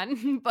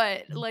Avon,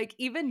 but like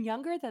even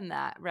younger than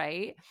that,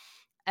 right?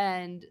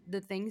 And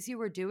the things you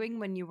were doing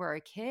when you were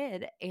a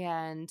kid,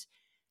 and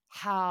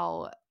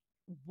how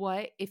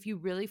what if you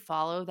really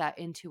follow that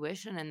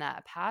intuition and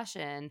that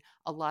passion,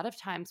 a lot of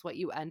times what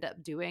you end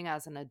up doing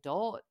as an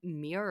adult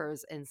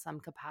mirrors in some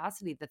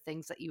capacity the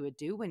things that you would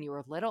do when you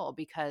were little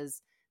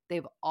because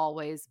they've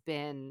always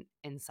been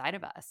inside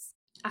of us.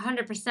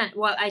 100%.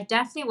 Well, I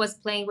definitely was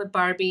playing with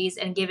Barbies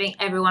and giving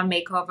everyone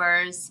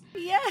makeovers.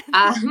 Yes.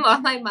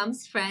 All my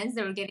mom's friends,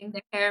 they were getting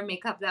their hair and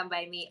makeup done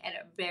by me at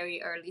a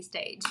very early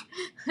stage.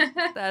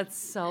 That's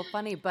so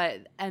funny.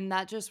 And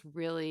that just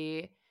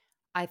really,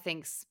 I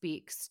think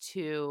speaks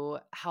to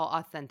how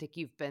authentic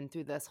you've been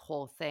through this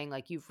whole thing.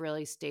 Like you've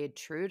really stayed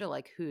true to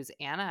like who's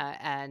Anna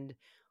and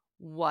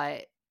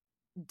what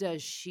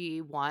does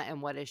she want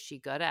and what is she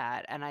good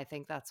at? And I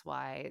think that's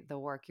why the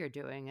work you're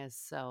doing is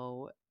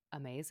so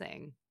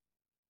amazing.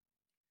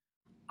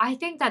 I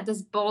think that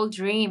this bold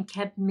dream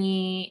kept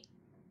me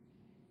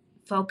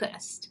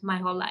focused my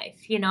whole life,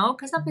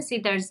 because obviously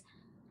there's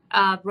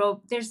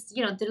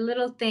the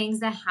little things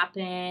that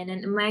happen,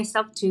 and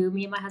myself too.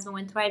 Me and my husband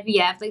went through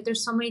IVF. Like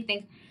there's so many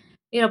things,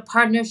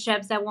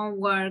 partnerships that won't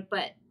work,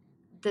 but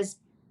this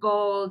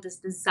this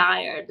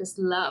desire, this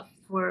love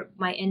for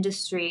my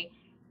industry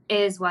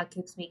is what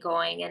keeps me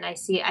going. And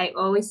I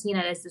always seen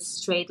it as a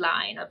straight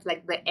line of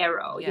like the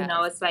arrow, Yes.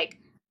 it's like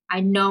I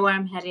know where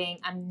I'm heading.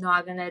 I'm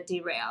not gonna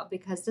derail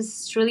because this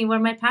is truly where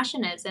my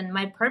passion is and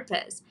my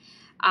purpose.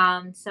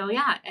 So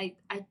yeah, I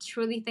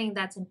truly think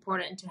that's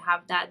important to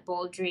have that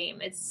bold dream.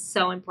 It's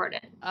so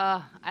important.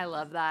 Oh, I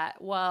love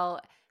that.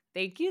 Well,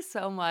 thank you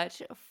so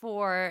much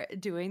for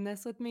doing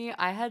this with me.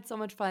 I had so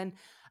much fun.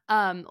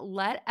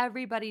 Let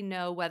everybody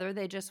know whether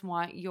they just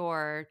want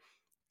your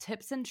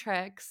tips and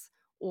tricks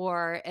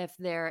or if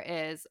there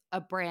is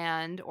a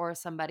brand or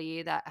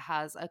somebody that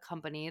has a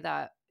company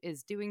that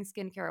is doing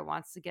skincare or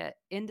wants to get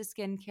into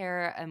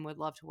skincare and would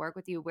love to work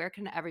with you. Where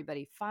can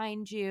everybody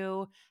find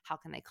you? How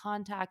can they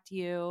contact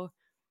you?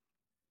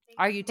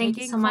 Are you Thank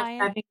you taking so much for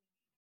clients? having.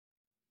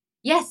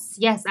 Yes,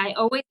 yes. I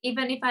always,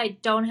 even if I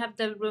don't have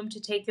the room to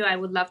take you, I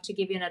would love to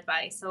give you an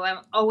advice. So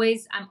I'm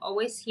always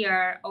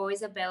here,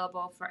 always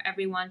available for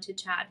everyone to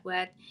chat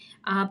with.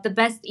 The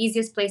best,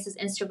 easiest place is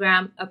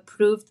Instagram,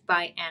 approved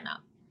by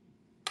Anna.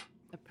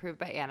 Approved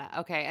by Anna.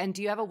 Okay. And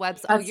do you have a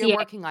website? Oh, you're .ca.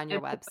 working on your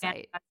Approved by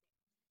website. Anna.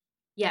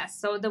 Yes.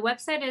 So the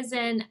website is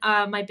in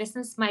my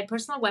business. My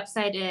personal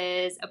website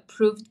is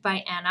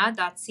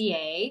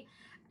approvedbyanna.ca,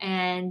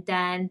 and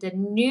then the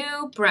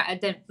new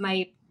brand,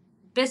 my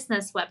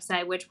business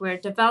website, which we're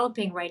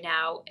developing right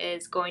now,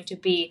 is going to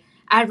be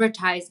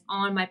advertised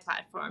on my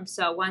platform.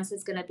 So once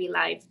it's going to be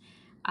live,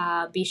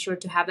 be sure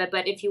to have it.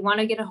 But if you want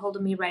to get a hold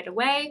of me right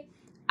away,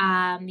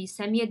 you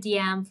send me a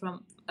DM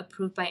from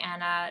Approved by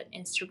Anna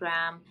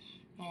Instagram,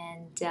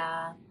 and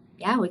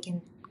yeah, we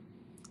can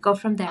go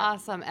from there.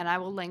 Awesome. And I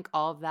will link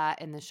all of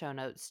that in the show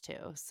notes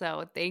too.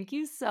 So thank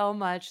you so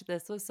much.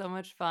 This was so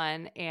much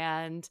fun.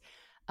 And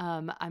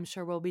I'm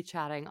sure we'll be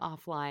chatting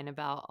offline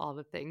about all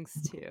the things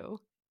too.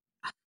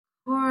 Of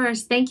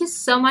course. Thank you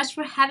so much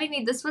for having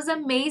me. This was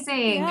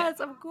amazing. Yes,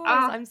 of course.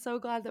 Oh, I'm so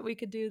glad that we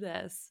could do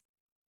this.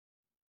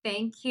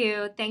 thank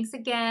you. Thanks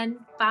again.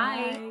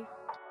 Bye. Bye.